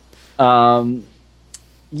 Yeah. Um,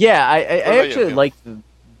 yeah, What I about you? actually Yeah. like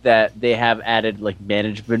that they have added like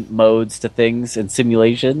management modes to things and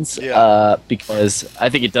simulations. Yeah. Because I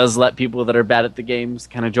think it does let people that are bad at the games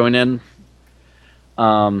kind of join in.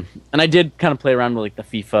 And I did kind of play around with like the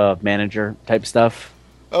FIFA manager type stuff.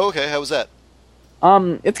 Oh, okay. How was that?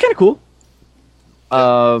 It's kind of cool. Yeah,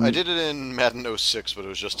 I Um, did it in Madden '06, but it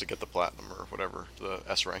was just to get the platinum or whatever, the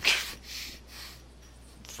S rank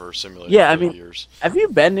for simulating yeah, I 30 mean, years. have you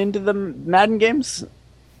been into the Madden games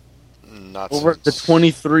Not over the since.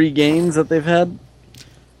 23 games that they've had?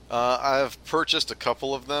 I've purchased a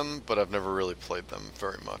couple of them, but I've never really played them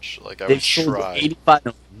very much. Like I They've would sold try. 85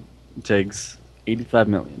 million. Tiggs, 85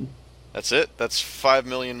 million. That's it. That's 5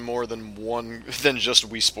 million more than one than just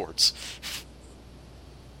Wii Sports.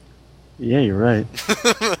 Yeah, you're right.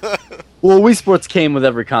 Well, Wii Sports came with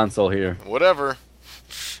every console here. Whatever.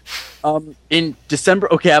 In December,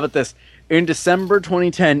 okay, how about this? In December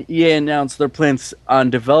 2010, EA announced their plans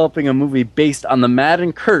on developing a movie based on the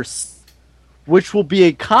Madden curse, which will be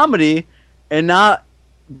a comedy and not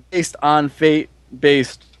based on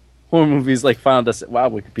fate-based horror movies like Final Destination. Wow,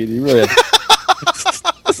 Wikipedia, you really have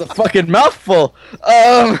that's a fucking mouthful.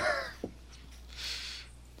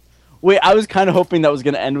 Wait, I was kind of hoping that was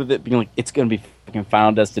going to end with it being like, it's going to be fucking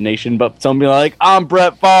Final Destination, but somebody like, I'm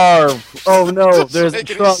Brett Favre. Oh no, Doesn't there's a make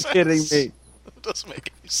any trunk hitting sense. me. It doesn't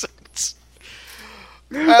make any sense.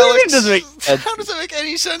 What do you mean it doesn't make sense? How does that make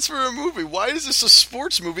any sense for a movie? Why is this a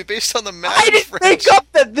sports movie based on the I Madden didn't franchise? make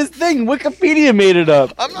up that this thing. Wikipedia made it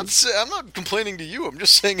up. I'm not complaining to you. I'm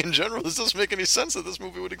just saying in general, this doesn't make any sense that this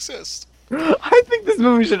movie would exist. I think this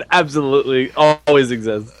movie should absolutely always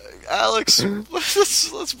exist. Alex,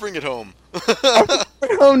 let's bring it home.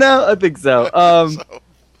 Oh no, I think so. So,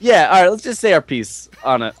 Yeah, all right. Let's just say our piece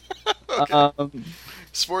on it. okay.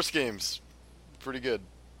 Sports games, pretty good.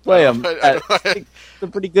 Play them. I They're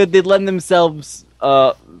pretty good. They lend themselves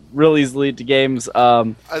real easily to games. the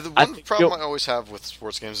I one think problem I always have with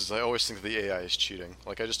sports games is I always think that the AI is cheating.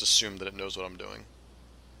 Like I just assume that it knows what I'm doing.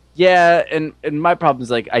 Yeah, and my problem is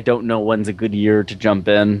like I don't know when's a good year to jump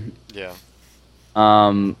in. Yeah.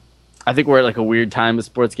 I think we're at like a weird time with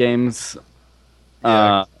sports games.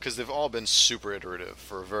 Yeah, because they've all been super iterative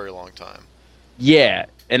for a very long time. Yeah,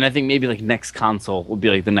 and I think maybe like next console will be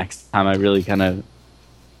like the next time I really kind of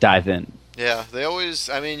dive in. Yeah, they always.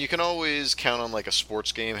 I mean, you can always count on like a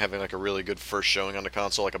sports game having like a really good first showing on the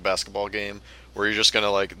console, like a basketball game, where you're just gonna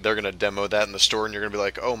like they're gonna demo that in the store, and you're gonna be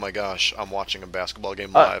like, oh my gosh, I'm watching a basketball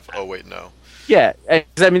game live. Oh wait, no. Yeah, 'cause,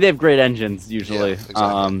 I mean they have great engines usually, Yeah,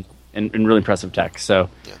 exactly. and really impressive tech. So,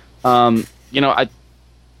 Yeah. I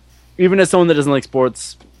even as someone that doesn't like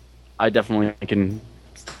sports, I definitely can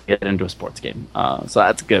get into a sports game. So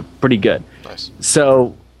that's good, pretty good. Nice.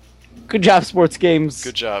 So, good job, sports games.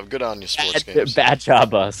 Good job. Good on you, sports Bad, games. bad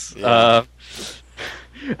job, us. Yeah.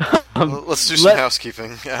 Let's do some let-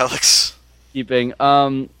 housekeeping, Alex. Keeping.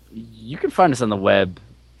 You can find us on the web.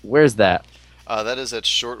 Where's that? That is at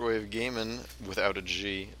shortwavegaming without a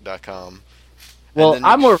G.com. Well, then-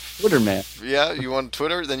 I'm more Twitter man. Yeah, you want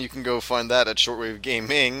Twitter? Then you can go find that at Shortwave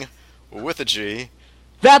Gaming with a G.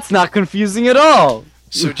 That's not confusing at all.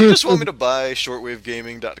 So do you just want me to buy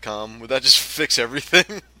shortwavegaming.com? Would that just fix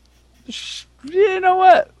everything? You know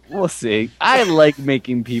what? We'll see. I like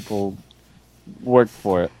making people work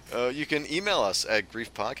for it. You can email us at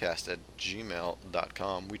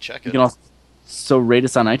griefpodcast@gmail.com. We check You it. can also rate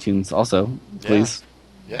us on iTunes, also, please.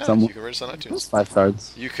 Yeah, Some- you can rate us on iTunes. 5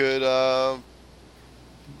 stars. You could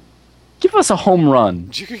Give us a home run.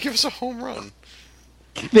 give us a home run.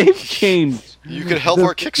 They've changed. You could help The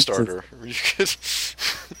our Kickstarter. You could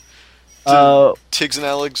Uh, Tiggs and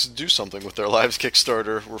Alex do something with their lives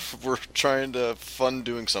Kickstarter. We're trying to fund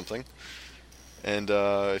doing something, and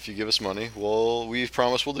if you give us money, we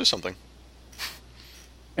promise we'll do something.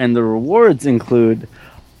 and the rewards include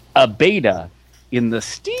a beta in the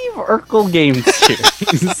Steve Urkel game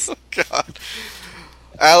series. God,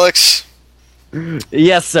 Alex,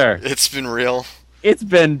 Yes, sir. it's been real, It's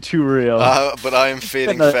been too real. but I am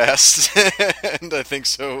fading been a- fast, and I think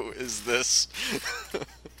so is this.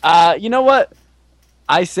 You know what?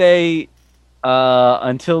 I say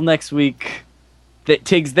until next week.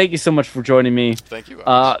 Tiggs, thank you so much for joining me. Thank you.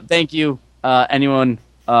 Alex. Thank you, anyone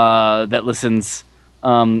that listens.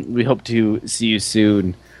 We hope to see you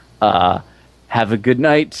soon. Have a good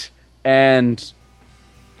night and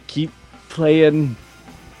keep playing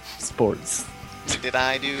sports. Did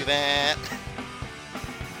I do that?